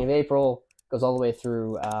beginning of April, goes all the way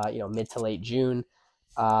through mid to late June.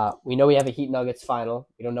 We know we have a Heat Nuggets final.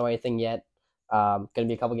 We don't know anything yet. Going to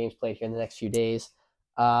be a couple games played here in the next few days.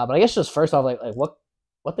 But I guess just first off, like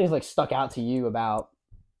what things like stuck out to you about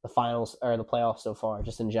the finals or the playoffs so far,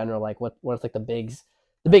 just in general? Like what are like the big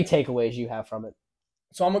takeaways you have from it?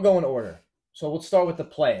 So I'm gonna go in order. So let's start with the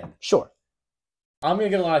play-in. Sure. I'm gonna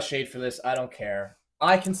get a lot of shade for this. I don't care.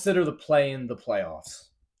 I consider the play-in the playoffs.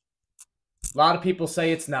 A lot of people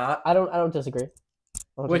say it's not. I don't disagree.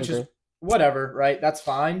 Is whatever, right? That's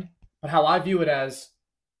fine. But how I view it as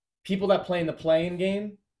people that play in the play-in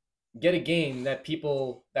game get a game that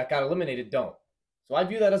people that got eliminated don't. So I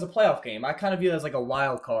view that as a playoff game. I kind of view it as like a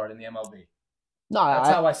wild card in the MLB. No, that's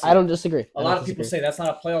how I see it. I don't disagree. A lot of people say that's not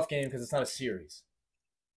a playoff game because it's not a series.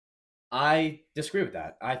 I disagree with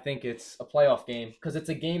that. I think it's a playoff game because it's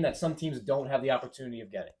a game that some teams don't have the opportunity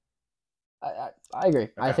of getting. I agree.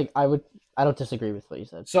 Okay. I don't disagree with what you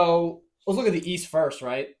said. So let's look at the East first,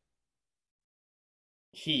 right?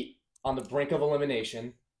 Heat on the brink of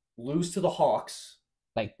elimination, lose to the Hawks.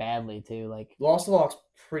 Like badly too. Like lost to the Hawks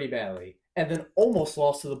pretty badly. And then almost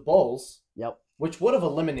lost to the Bulls. Yep. Which would have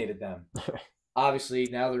eliminated them. Obviously,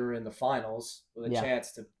 now they're in the finals with a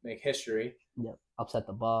chance to make history. Yep. Upset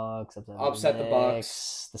the Bucks. Upset the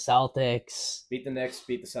Bucks. The Celtics. Beat the Knicks.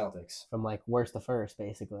 Beat the Celtics. From like worst to first,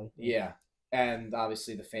 basically. Yeah. And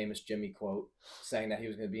obviously the famous Jimmy quote saying that he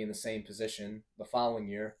was going to be in the same position the follling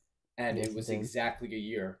year. And it was exactly a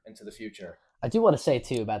year into the future. I do want to say,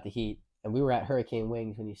 too, about the Heat. And we were at Hurricane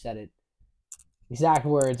Wings when you said it. Exact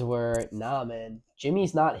words were, nah, man,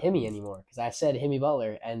 Jimmy's not Himmy anymore. Because I said Himmy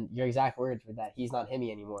Butler, and your exact words were that he's not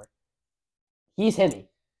Himmy anymore. He's Himmy.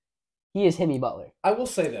 He is Himmy Butler. I will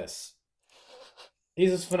say this.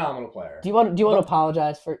 He's a phenomenal player. Do you want to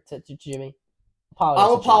apologize to Jimmy?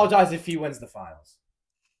 I'll apologize if he wins the finals.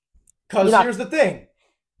 Because here's the thing.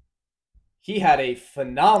 He had a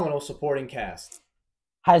phenomenal supporting cast.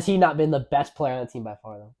 Has he not been the best player on the team by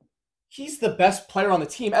far, though? He's the best player on the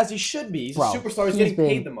team, as he should be. He's a superstar. He's getting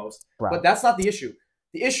paid the most. But that's not the issue.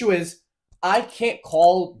 The issue is I can't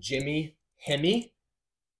call Jimmy Himmy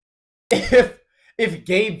if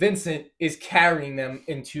Gabe Vincent is carrying them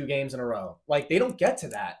in 2 games in a row. Like, they don't get to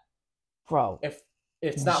that. Bro. If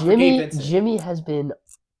it's not for Gabe Vincent. Jimmy has been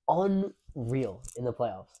unreal in the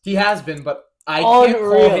playoffs. He has been, but I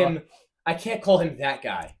can't call him that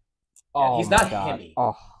guy. Oh, he's not Himmy.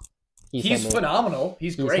 Oh, he's phenomenal.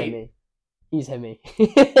 He's great. Himmy. He's Himmy.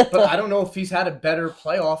 But I don't know if he's had a better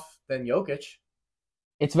playoff than Jokic.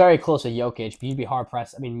 It's very close to Jokic, but you'd be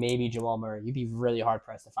hard-pressed. I mean, maybe Jamal Murray. You'd be really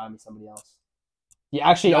hard-pressed to find me somebody else. Yeah,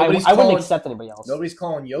 actually, I wouldn't accept anybody else. Nobody's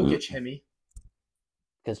calling Jokic Himmy.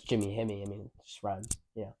 Because Jimmy Himmy, I mean, it just rhymes.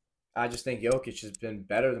 Yeah. I just think Jokic has been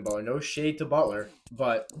better than Butler. No shade to Butler,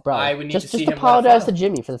 but Bro, I would need to see just him win a apologize to final.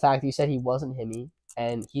 Jimmy for the fact that you said he wasn't himmy,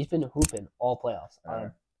 and he's been hooping all playoffs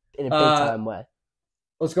in a big time way.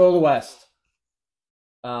 Let's go to the West.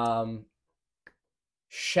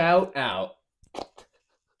 Shout out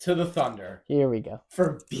to the Thunder. Here we go.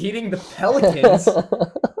 For beating the Pelicans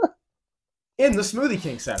in the Smoothie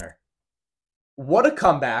King Center. What a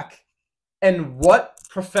comeback, and what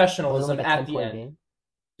professionalism like at the end. Game?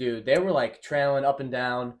 Dude, they were like trailing up and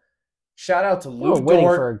down. Shout out to Lou Lou winning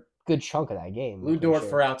Dort. for a good chunk of that game. Lou Dort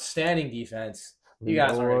for outstanding defense. You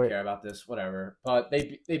guys don't really care about this, whatever. But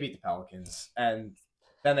they beat the Pelicans, and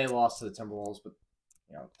then they lost to the Timberwolves. But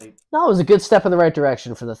it was a good step in the right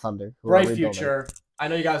direction for the Thunder. Bright future. I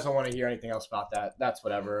know you guys don't want to hear anything else about that. That's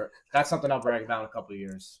whatever. That's something I'll brag about in a couple of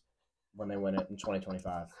years when they win it in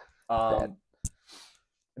 2025.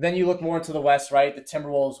 Then you look more into the West, right? The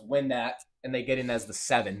Timberwolves win that, and they get in as the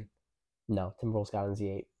 7. No, Timberwolves got in as the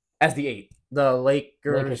 8. As the 8. The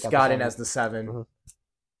Lakers got in as the 7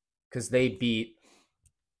 because they beat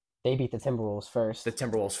the Timberwolves first. The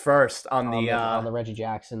Timberwolves first on the Reggie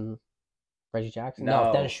Jackson. Reggie Jackson?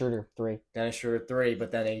 No, Dennis Schroeder 3. Dennis Schroeder 3,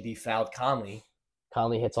 but then AD fouled Conley.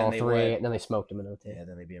 Conley hits all 3, and then they smoked him in OT. Yeah,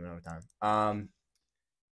 then they beat him in overtime.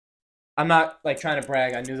 I'm not trying to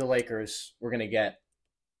brag. I knew the Lakers were gonna get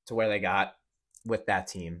to where they got with that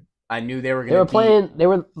team. I knew they were going to They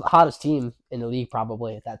were the hottest team in the league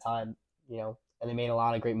probably at that time, and they made a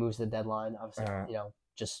lot of great moves at the deadline. Obviously,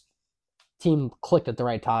 just team clicked at the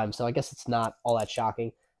right time. So I guess it's not all that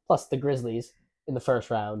shocking. Plus the Grizzlies in the first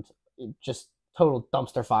round, just total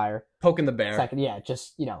dumpster fire. Poking the bear. Second,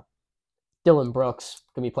 Dylan Brooks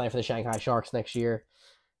going to be playing for the Shanghai Sharks next year.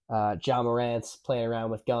 John Morant's playing around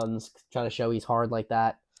with guns, trying to show he's hard like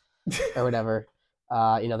that or whatever.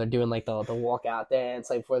 They're doing the walkout dance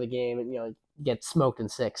before the game, and get smoked in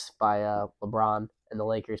 6 by LeBron and the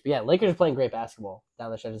Lakers. But yeah, Lakers are playing great basketball down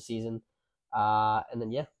the stretch of the season. And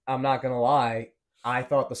then I'm not gonna lie, I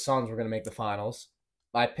thought the Suns were gonna make the finals.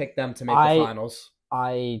 I picked them to make the finals.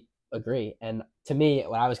 I agree, and to me,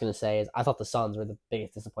 what I was gonna say is I thought the Suns were the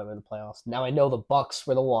biggest disappointment in the playoffs. Now I know the Bucks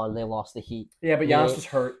were the one; they lost the Heat. Yeah, but Giannis was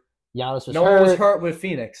hurt. Giannis was hurt. No one was hurt with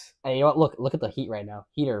Phoenix. And you know what? Look at the Heat right now.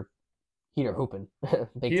 Heat are hooping.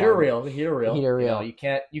 Heat are real. The Heat are real. Heat are real.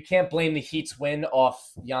 You can't blame the Heat's win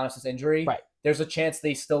off Giannis' injury. Right. There's a chance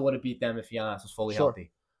they still would have beat them if Giannis was fully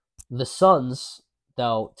healthy. The Suns,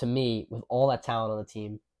 though, to me, with all that talent on the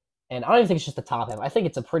team, and I don't even think it's just the top half. I think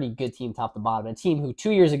it's a pretty good team top to bottom. A team who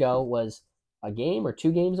 2 years ago was a game or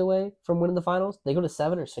 2 games away from winning the finals. They go to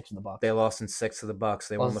 7 or 6 of the Bucks. They lost in 6 of the Bucks.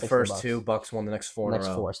 They won the first 2. Bucks won the next 4 in a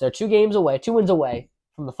row. So they're 2 games away, 2 wins away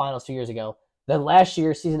from the finals 2 years ago. Then last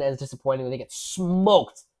year, season ends disappointing when they get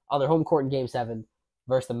smoked on their home court in Game 7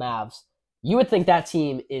 versus the Mavs. You would think that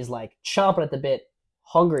team is chomping at the bit,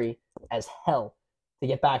 hungry as hell to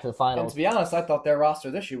get back to the finals. And to be honest, I thought their roster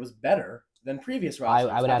this year was better than previous rosters.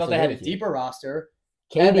 I thought they had a deeper roster.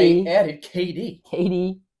 KD, and they added KD.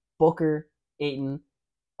 KD, Booker, Ayton,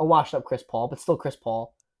 a washed-up Chris Paul, but still Chris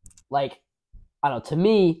Paul. I don't know. To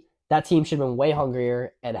me, that team should have been way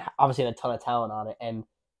hungrier and obviously had a ton of talent on it. And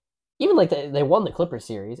even they won the Clippers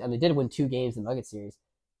series, and they did win 2 games in the Nuggets series.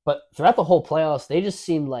 But throughout the whole playoffs, they just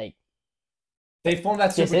seemed like they formed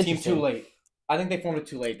that super team too late. I think they formed it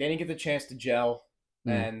too late. They didn't get the chance to gel,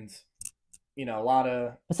 and a lot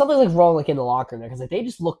of. But something wrong in the locker room there because they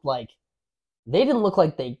just looked like they didn't look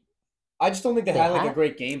like they. I just don't think they had a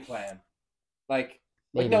great game plan.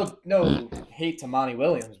 No hate to Monty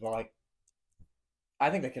Williams, but I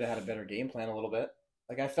think they could have had a better game plan a little bit.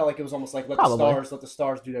 I felt like it was almost let the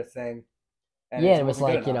Stars do their thing. And it was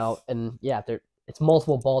it's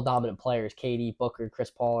multiple ball dominant players. KD, Booker, Chris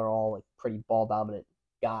Paul are all pretty ball dominant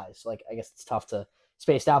guys. So I guess it's tough to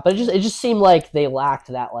space out, but it just seemed like they lacked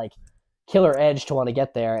that killer edge to want to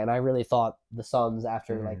get there. And I really thought the Suns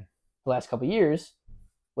after the last couple of years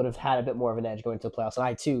would have had a bit more of an edge going to the playoffs. And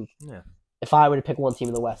I too, if I were to pick one team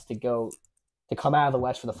in the West to come out of the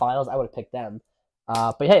West for the finals, I would have picked them.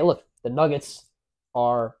 But hey, look, the Nuggets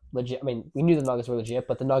are legit. I mean, we knew the Nuggets were legit,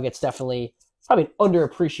 but the Nuggets definitely probably an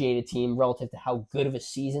underappreciated team relative to how good of a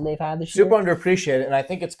season they've had this year. Super underappreciated, and I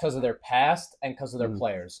think it's because of their past and because of their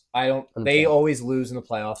players. They always lose in the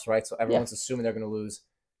playoffs, right? So everyone's assuming they're going to lose.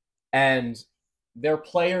 And their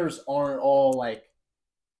players aren't all I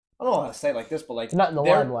don't know how to say it like this, but they're not in the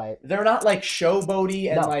limelight. They're not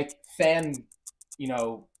showboaty and fan,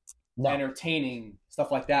 entertaining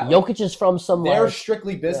stuff like that. Jokic is from some. They're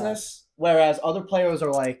strictly business, whereas other players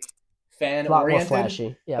are fan oriented.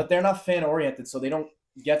 Flashy, but they're not fan oriented, so they don't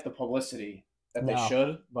get the publicity that they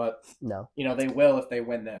should. But no, they will if they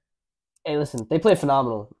win there. Hey, listen, they played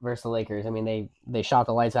phenomenal versus the Lakers. I mean, they shot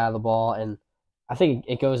the lights out of the ball, and I think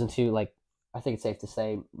it goes into like I think it's safe to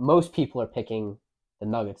say most people are picking the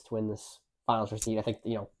Nuggets to win this finals for seed. I think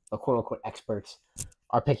the quote unquote experts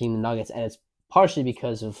are picking the Nuggets, and it's partially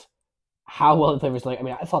because of how well the players like. I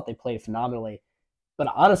mean, I thought they played phenomenally, but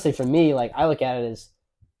honestly, for me, like I look at it as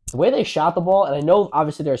the way they shot the ball, and I know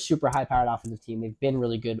obviously they're a super high powered offensive team. They've been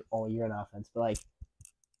really good all year in offense, but like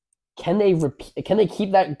can they repeat? Can they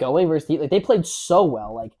keep that going versus the, like they played so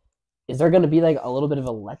well? Like, is there going to be like a little bit of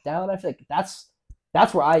a letdown? I feel like that's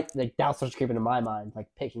where I like doubt starts creeping in my mind, like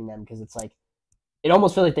picking them because it's like it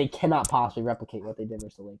almost feels like they cannot possibly replicate what they did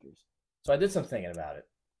versus the Lakers. So I did some thinking about it.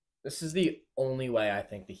 This is the only way I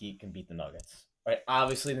think the Heat can beat the Nuggets. Right?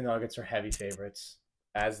 Obviously, the Nuggets are heavy favorites,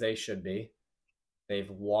 as they should be. They've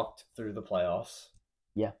walked through the playoffs.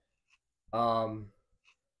 Yeah. I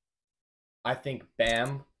think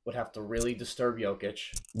Bam would have to really disturb Jokic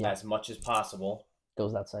as much as possible.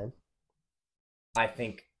 Goes that same. I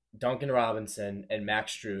think Duncan Robinson and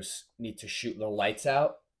Max Strus need to shoot the lights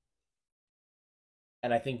out.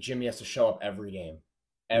 And I think Jimmy has to show up every game.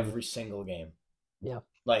 Every single game. Yeah.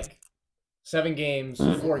 Like 7 games,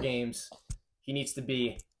 4 games. He needs to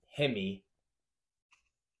be Himmy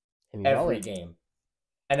every game.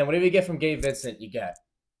 And then whatever you get from Gabe Vincent, you get.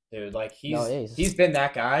 Dude, like he's been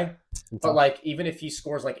that guy. But like even if he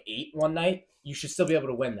scores like 8 one night, you should still be able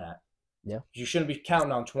to win that. Yeah. You shouldn't be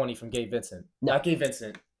counting on 20 from Gabe Vincent. No. Not Gabe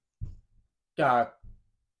Vincent.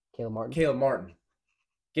 Caleb Martin.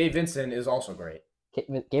 Gabe Vincent is also great.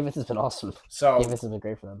 Gabe Vincent's been awesome. So Gabe Vincent's been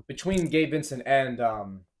great for them. Between Gabe Vincent and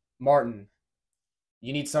Martin,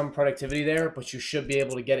 you need some productivity there, but you should be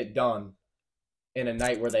able to get it done in a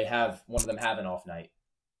night where they have one of them have an off night.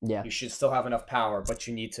 Yeah. You should still have enough power, but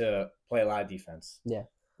you need to play a lot of defense. Yeah.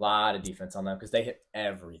 A lot of defense on them because they hit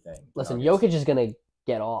everything. Listen, Jokic is going to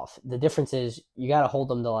get off. The difference is you got to hold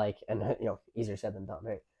them to like, and easier said than done,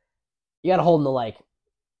 right? You got to hold them to like,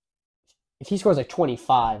 if he scores like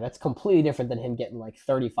 25, that's completely different than him getting like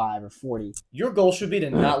 35 or 40. Your goal should be to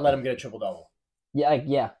not let him get a triple-double.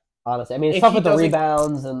 Yeah, honestly. I mean, it's tough with the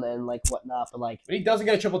rebounds and like whatnot, but like... If he doesn't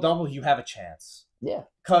get a triple-double, you have a chance. Yeah.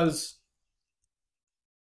 Because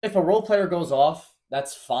if a role player goes off,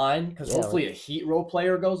 that's fine, because hopefully a Heat role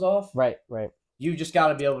player goes off. Right. You just got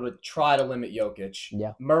to be able to try to limit Jokic.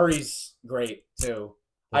 Yeah. Murray's great, too.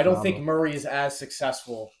 I don't think Murray is as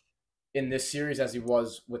successful in this series as he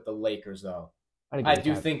was with the Lakers, though. I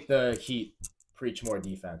do think the Heat preach more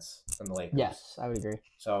defense than the Lakers. Yes, I would agree.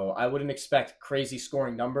 So I wouldn't expect crazy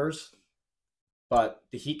scoring numbers, but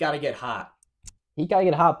the Heat got to get hot. But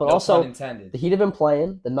no also pun intended. The Heat have been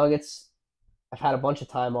playing. The Nuggets have had a bunch of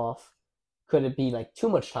time off. Could it be like too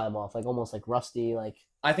much time off, like almost like rusty? Like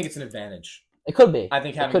I think it's an advantage. It could be. I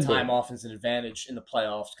think having time off is an advantage in the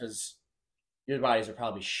playoffs because your bodies are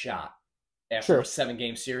probably shot after a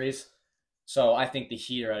 7-game series. So I think the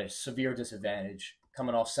Heat are at a severe disadvantage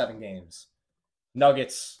coming off 7 games.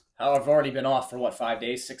 Nuggets have already been off for 5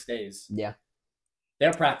 days, 6 days. Yeah.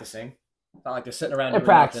 They're practicing. It's not like they're sitting around. They're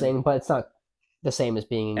practicing, but it's not the same as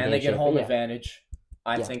being in and game they get shape, home advantage.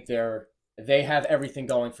 I think they have everything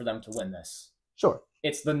going for them to win this. Sure.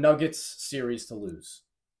 It's the Nuggets series to lose.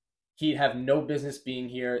 Heat have no business being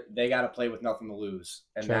here. They got to play with nothing to lose,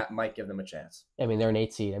 and that might give them a chance. I mean, they're an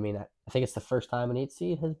 8 seed. I mean, I think it's the first time an 8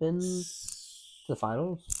 seed has been to the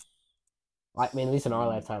finals. I mean, at least in our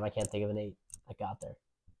lifetime, I can't think of an 8 that got there.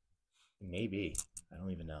 Maybe. I don't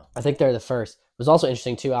even know. I think they're the first. It was also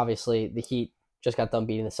interesting, too, obviously, the Heat just got done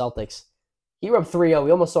beating the Celtics. Heat were up 3-0.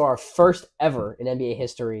 We almost saw our first ever in NBA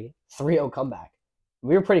history 3-0 comeback.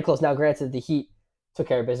 We were pretty close. Now, granted, the Heat took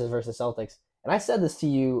care of business versus the Celtics. And I said this to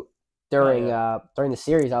you during the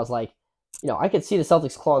series. I was like, I could see the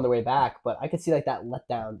Celtics clawing their way back, but I could see like that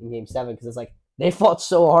letdown in Game 7 because it's like they fought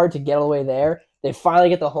so hard to get all the way there. They finally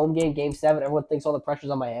get the home game, Game 7. Everyone thinks all the pressure's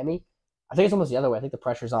on Miami. I think it's almost the other way. I think the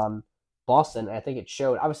pressure's on Boston, and I think it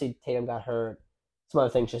showed. Obviously, Tatum got hurt. Some other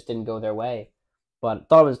things just didn't go their way, but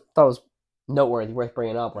thought it was noteworthy, worth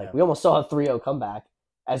bringing up. Like we almost saw a 3-0 comeback.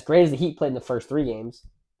 As great as the Heat played in the first 3 games,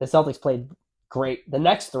 the Celtics played great the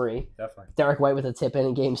next 3. Definitely. Derek White with a tip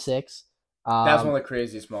in Game 6. That's one of the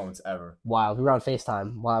craziest moments ever. Wild. We were on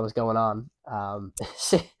FaceTime while it was going on.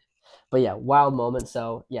 But yeah, wild moment.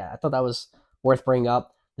 So yeah, I thought that was worth bringing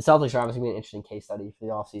up. The Celtics are obviously going to be an interesting case study for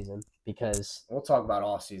the offseason because we'll talk about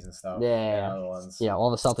off-season stuff. Yeah, all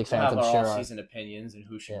the Celtics fans, I'm sure, off-season opinions and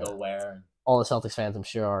who should go where. All the Celtics fans, I'm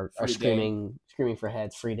sure, are screaming for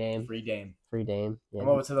heads. Free Dame. Yeah. Come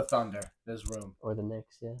over to the Thunder. There's room. Or the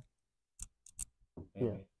Knicks.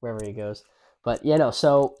 Maybe. Wherever he goes. But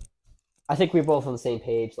so I think we're both on the same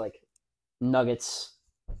page. Like Nuggets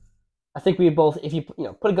I think we both, if you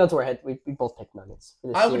put a gun to our head, we both pick Nuggets.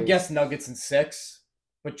 I would guess Nuggets in 6,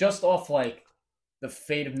 but just off like the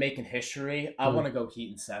fate of making history, I want to go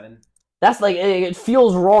Heat in 7. That's like it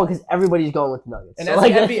feels wrong because everybody's going with the Nuggets. And so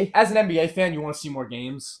as an NBA fan, you want to see more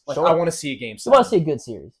games. Like I want to see a game. You want to see a good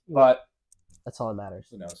series, but that's all that matters.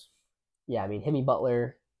 Who knows? Yeah, I mean, Himmy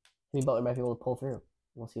Butler might be able to pull through.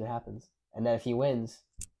 We'll see what happens. And then if he wins,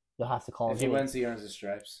 you'll have to call him. If he wins, he earns his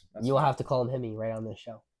stripes. You'll have to call him Himmy right on this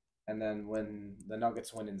show. And then when the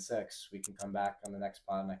Nuggets win in 6, we can come back on the next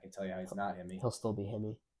pod and I can tell you how he's not Himmy. He'll still be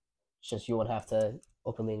Himmy. It's just you won't have to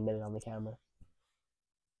openly admit it on the camera.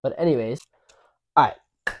 But anyways, all right.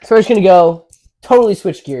 So we're just going to go totally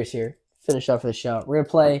switch gears here. Finish up for the show. We're going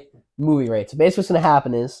to play movie rate. So basically what's going to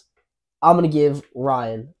happen is I'm going to give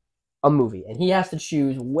Ryan a movie. And he has to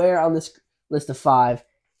choose where on this list of 5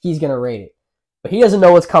 he's going to rate it. But he doesn't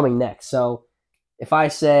know what's coming next. So if I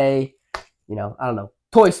say, I don't know,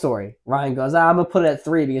 Toy Story, Ryan goes, I'm going to put it at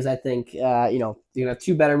 3 because I think, you're going to have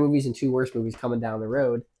 2 better movies and 2 worse movies coming down the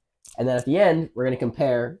road. And then at the end, we're going to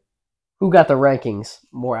compare who got the rankings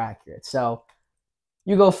more accurate. So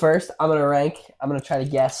you go first. I'm going to rank. I'm going to try to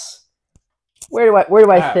guess. Where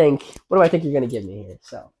do I think? What do I think you're going to give me here?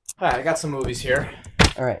 So, all right, I got some movies here.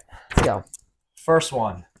 All right, let's go. First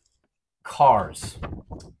one, Cars.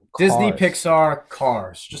 Disney Pixar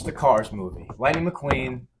Cars. Just a Cars movie. Lightning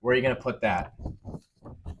McQueen. Where are you going to put that?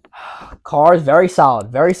 Cars, very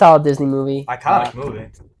solid Disney movie. Iconic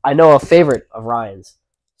movie. I know a favorite of Ryan's.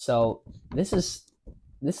 So this is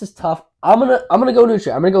tough. I'm gonna go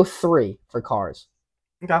neutral. I'm gonna go 3 for Cars.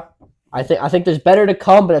 Okay. I think there's better to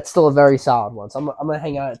come, but it's still a very solid one. So I'm gonna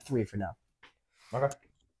hang out at 3 for now. Okay.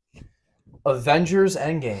 Avengers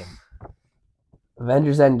Endgame.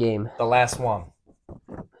 Avengers Endgame. The last one.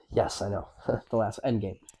 Yes, I know. The last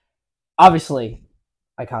Endgame. Obviously,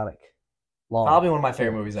 iconic. Long. Probably one of my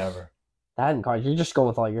favorite movies ever. That and Cars. You're just going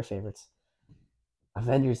with all your favorites.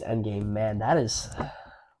 Avengers Endgame, man, that is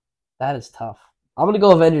tough. I'm gonna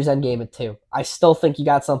go Avengers Endgame at 2. I still think you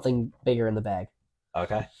got something bigger in the bag.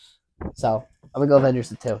 Okay. So I'm gonna go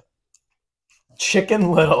Avengers at 2.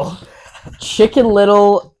 Chicken Little. Chicken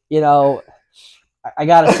Little, I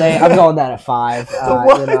gotta say, I'm going that at 5.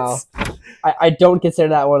 I don't consider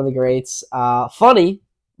that one of the greats. Funny,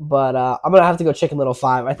 but I'm gonna have to go Chicken Little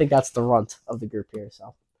 5. I think that's the runt of the group here.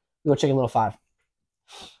 So we'll go Chicken Little 5.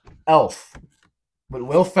 Elf. With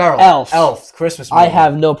Will Ferrell. Elf. Christmas movie. I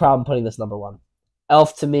have no problem putting this number 1.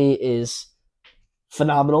 Elf to me is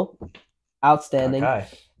phenomenal, outstanding. Okay.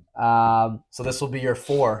 So this will be your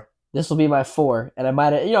 4. This will be my 4, and I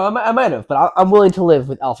might have, but I'm willing to live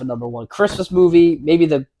with Elf at number 1. Christmas movie, maybe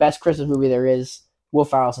the best Christmas movie there is. Will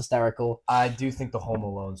Ferrell's hysterical. I do think the Home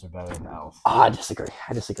Alones are better than Elf. I disagree.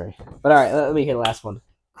 But all right, let me hear the last one.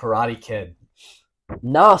 Karate Kid.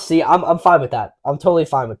 No, see, I'm fine with that. I'm totally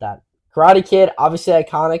fine with that. Karate Kid, obviously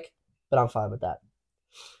iconic, but I'm fine with that.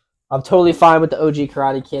 I'm totally fine with the OG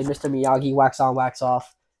Karate Kid, Mr. Miyagi, wax on, wax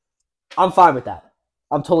off. I'm fine with that.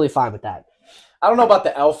 I'm totally fine with that. I don't know about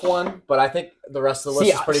the Elf one, but I think the rest of the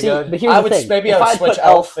list is pretty good. But here's the thing. Maybe I would switch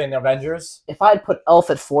Elf in Avengers. If I had put Elf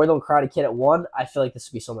at 4, though, Karate Kid at 1, I feel like this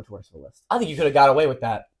would be so much worse of a list. I think you could have got away with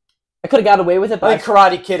that. I could have got away with it, but I think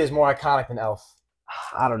Karate Kid is more iconic than Elf.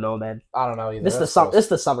 I don't know, man. I don't know either. This is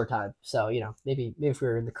the summertime, so maybe if we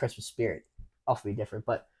were in the Christmas spirit, Elf would be different.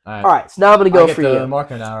 But all right, so now I'm gonna go for you. I get the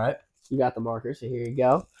marker now, right? You got the marker, so here you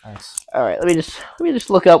go. Nice. All right, let me just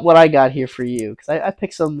look up what I got here for you because I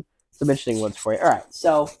picked some interesting ones for you. All right,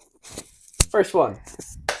 so first one.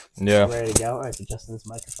 Yeah. Ready to go. All right, so Justin's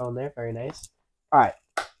microphone there, very nice. All right,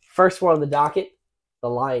 first one on the docket, The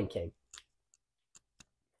Lion King.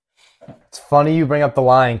 It's funny you bring up The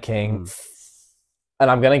Lion King, and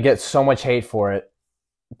I'm gonna get so much hate for it.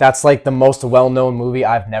 That's like the most well-known movie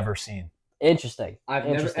I've never seen. Interesting.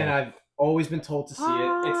 I've always been told to see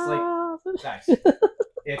it. It's like nice.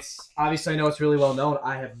 It's obviously I know it's really well known.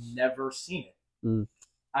 I have never seen it.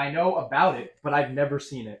 I know about it, but I've never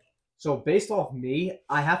seen it. So based off me,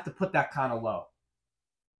 I have to put that kind of low.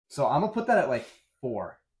 So I'm gonna put that at like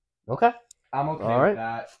 4. Okay. I'm okay with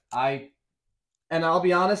that. And I'll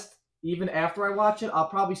be honest, even after I watch it, I'll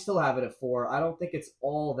probably still have it at 4. I don't think it's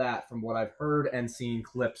all that from what I've heard and seen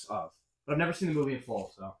clips of. But I've never seen the movie in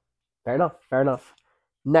full, so. Fair enough.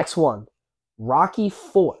 Next one, Rocky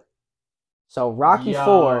 4. So Rocky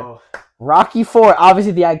 4,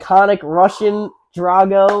 obviously the iconic Russian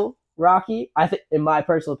Drago Rocky. I think, in my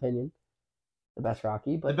personal opinion, the best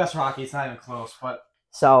Rocky. But the best Rocky, it's not even close. But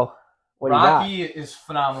so what Rocky do you got? is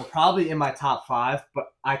phenomenal, probably in my top 5, but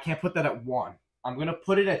I can't put that at 1. I'm gonna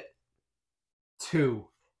put it at 2.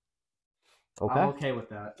 Okay. I'm okay with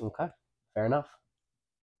that. Okay. Fair enough.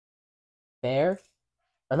 Fair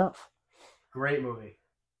enough. Great movie.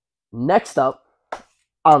 Next up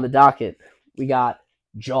on the docket, we got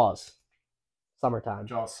Jaws. Summertime.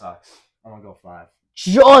 Jaws sucks. I'm gonna go 5.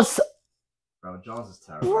 Jaws, Bro, Jaws is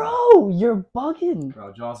terrible. bro, you're bugging.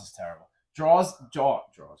 Bro, Jaws is terrible.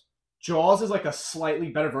 Jaws is like a slightly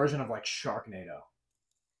better version of like Sharknado.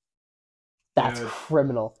 That's Dude.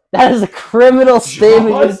 criminal. That is a criminal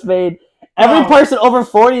statement you just made. Every Bro. person over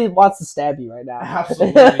 40 wants to stab you right now.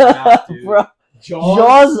 Absolutely not, dude. Bro, Jaws,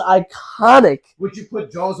 Jaws is iconic. Would you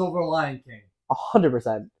put Jaws over Lion King?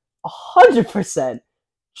 100%. 100%.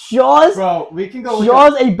 Jaws. Bro, we can go.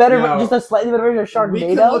 Jaws a better, Yo, just a slightly better version of Sharknado.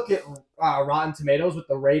 We can look at Rotten Tomatoes with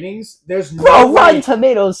the ratings. There's no Bro, way. Rotten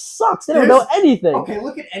Tomatoes sucks. They don't know anything. Okay,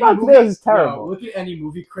 look at any Rotten movie. Tomatoes is terrible. Look at any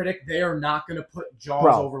movie critic. They are not going to put Jaws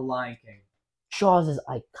Bro. over Lion King. Jaws is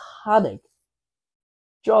iconic.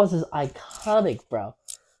 Jaws is iconic, bro.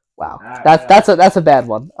 Wow, that's a bad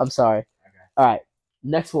one. I'm sorry. Okay. All right,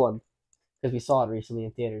 next one, because we saw it recently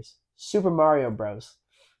in theaters. Super Mario Bros.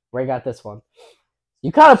 Where you got this one?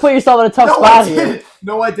 You kind of put yourself in a tough spot here.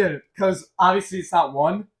 No, I didn't. Because obviously it's not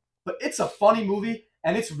one, but it's a funny movie,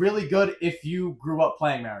 and it's really good if you grew up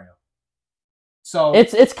playing Mario. So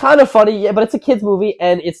It's kind of funny, yeah, but it's a kids movie,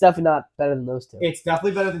 and it's definitely not better than those two. it's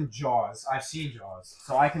definitely better than Jaws. I've seen Jaws,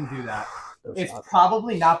 so I can do that. Those It's suck.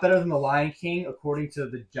 probably not better than The Lion King according to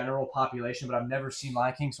the general population, but I've never seen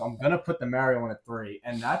Lion King, so I'm gonna put the Mario one at 3,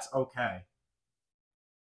 and that's okay.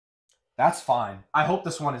 That's fine. I hope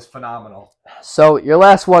this one is phenomenal. So your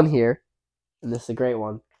last one here, and this is a great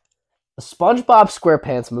one, the SpongeBob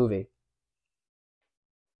SquarePants movie.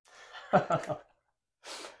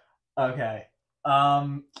 Okay.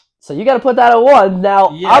 So you got to put that at 1.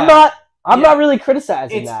 Now Yeah. I'm not really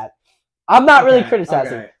criticizing that. I'm not really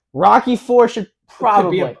criticizing. Okay. Rocky 4 should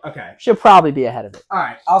probably be ahead of it. All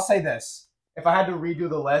right, I'll say this. If I had to redo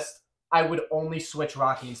the list, I would only switch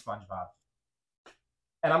Rocky and SpongeBob.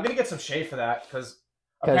 And I'm going to get some shade for that because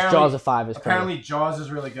Jaws of 5 is apparently crazy. Jaws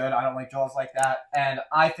is really good. I don't like Jaws like that. And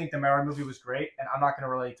I think the Mario movie was great. And I'm not going to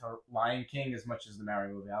relate to Lion King as much as the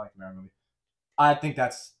Mario movie. I like the Mario movie. I think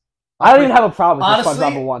that's... I don't even have a problem with Honestly,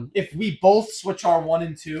 SpongeBob 1. If we both switch our 1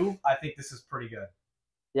 and 2, I think this is pretty good.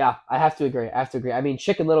 Yeah, I have to agree. I mean,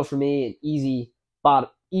 Chicken Little for me, an easy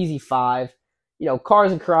 5. You know,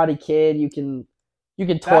 Cars and Karate Kid, you can toy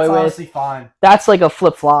That's with. honestly fine. That's like a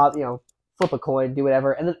flip flop. You know, flip a coin, do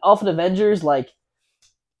whatever. And then Elf and Avengers, like,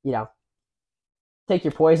 you know, take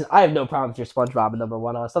your poison. I have no problem with your SpongeBob at number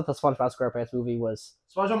 1. I thought the SpongeBob SquarePants movie was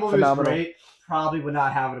SpongeBob movie phenomenal. was great. Probably would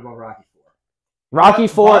not have it above Rocky 4. Rocky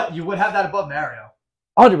 4. But you would have that above Mario.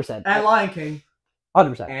 100%. And Lion King.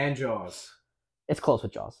 100%. And Jaws. It's close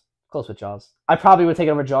with Jaws. I probably would take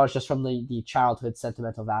it over Jaws just from the childhood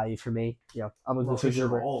sentimental value for me. You know, I'm a goofy Because you're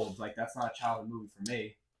goober. old. Like, that's not a childhood movie for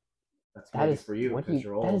me. That's That maybe is for you because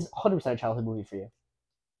you're old. That is 100% a childhood movie for you.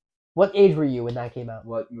 What age were you when that came out?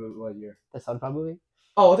 What year? The SpongeBob movie?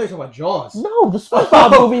 Oh, I thought you were talking about Jaws. No, the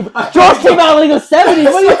SpongeBob movie. Jaws came out in like the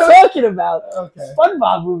 70s. What are you talking about? Okay.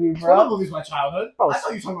 SpongeBob movie, bro. SpongeBob movie's my childhood. Bro, I thought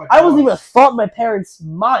you were talking about I Jaws. wasn't even a thought in my parents'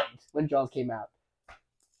 mind when Jaws came out.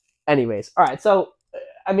 Anyways, all right. So,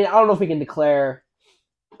 I mean, I don't know if we can declare.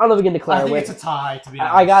 I think a win. it's a tie, to be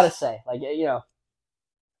honest. I gotta say, like, you know,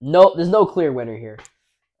 no, there's no clear winner here.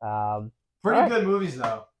 Pretty good movies,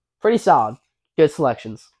 though. Pretty solid. Good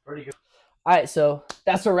selections. Pretty good. All right, so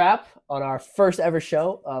that's a wrap on our first ever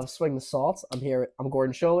show of Swing the Salt. I'm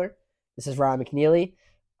Gordon Scholler. This is Ryan McNeely.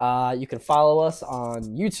 You can follow us on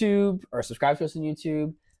YouTube or subscribe to us on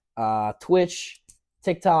YouTube, Twitch,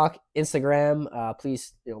 TikTok, Instagram.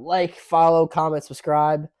 Please like, follow, comment,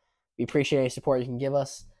 subscribe. We appreciate any support you can give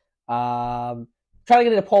us. Trying to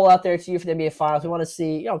get a poll out there to you for the NBA Finals. We want to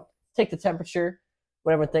see, take the temperature,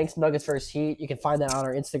 what everyone thinks. Nuggets versus Heat. You can find that on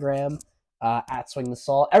our Instagram. At Swing the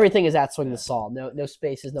Salt. Everything is at Swing the Salt. No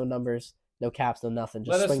spaces, no numbers, no caps, no nothing.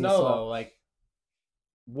 Just Let Swing us the know, Salt. though, like,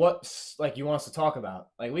 what you want us to talk about.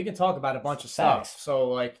 Like, we can talk about a bunch of stuff. Facts. So,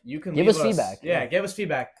 like, you can Give leave us feedback. Yeah, give us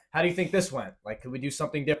feedback. How do you think this went? Like, could we do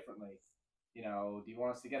something differently? Do you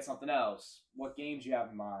want us to get something else? What games you have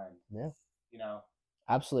in mind? Yeah.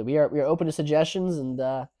 Absolutely. We are open to suggestions and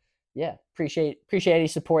yeah, appreciate any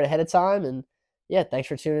support ahead of time, and yeah, thanks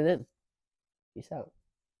for tuning in. Peace out.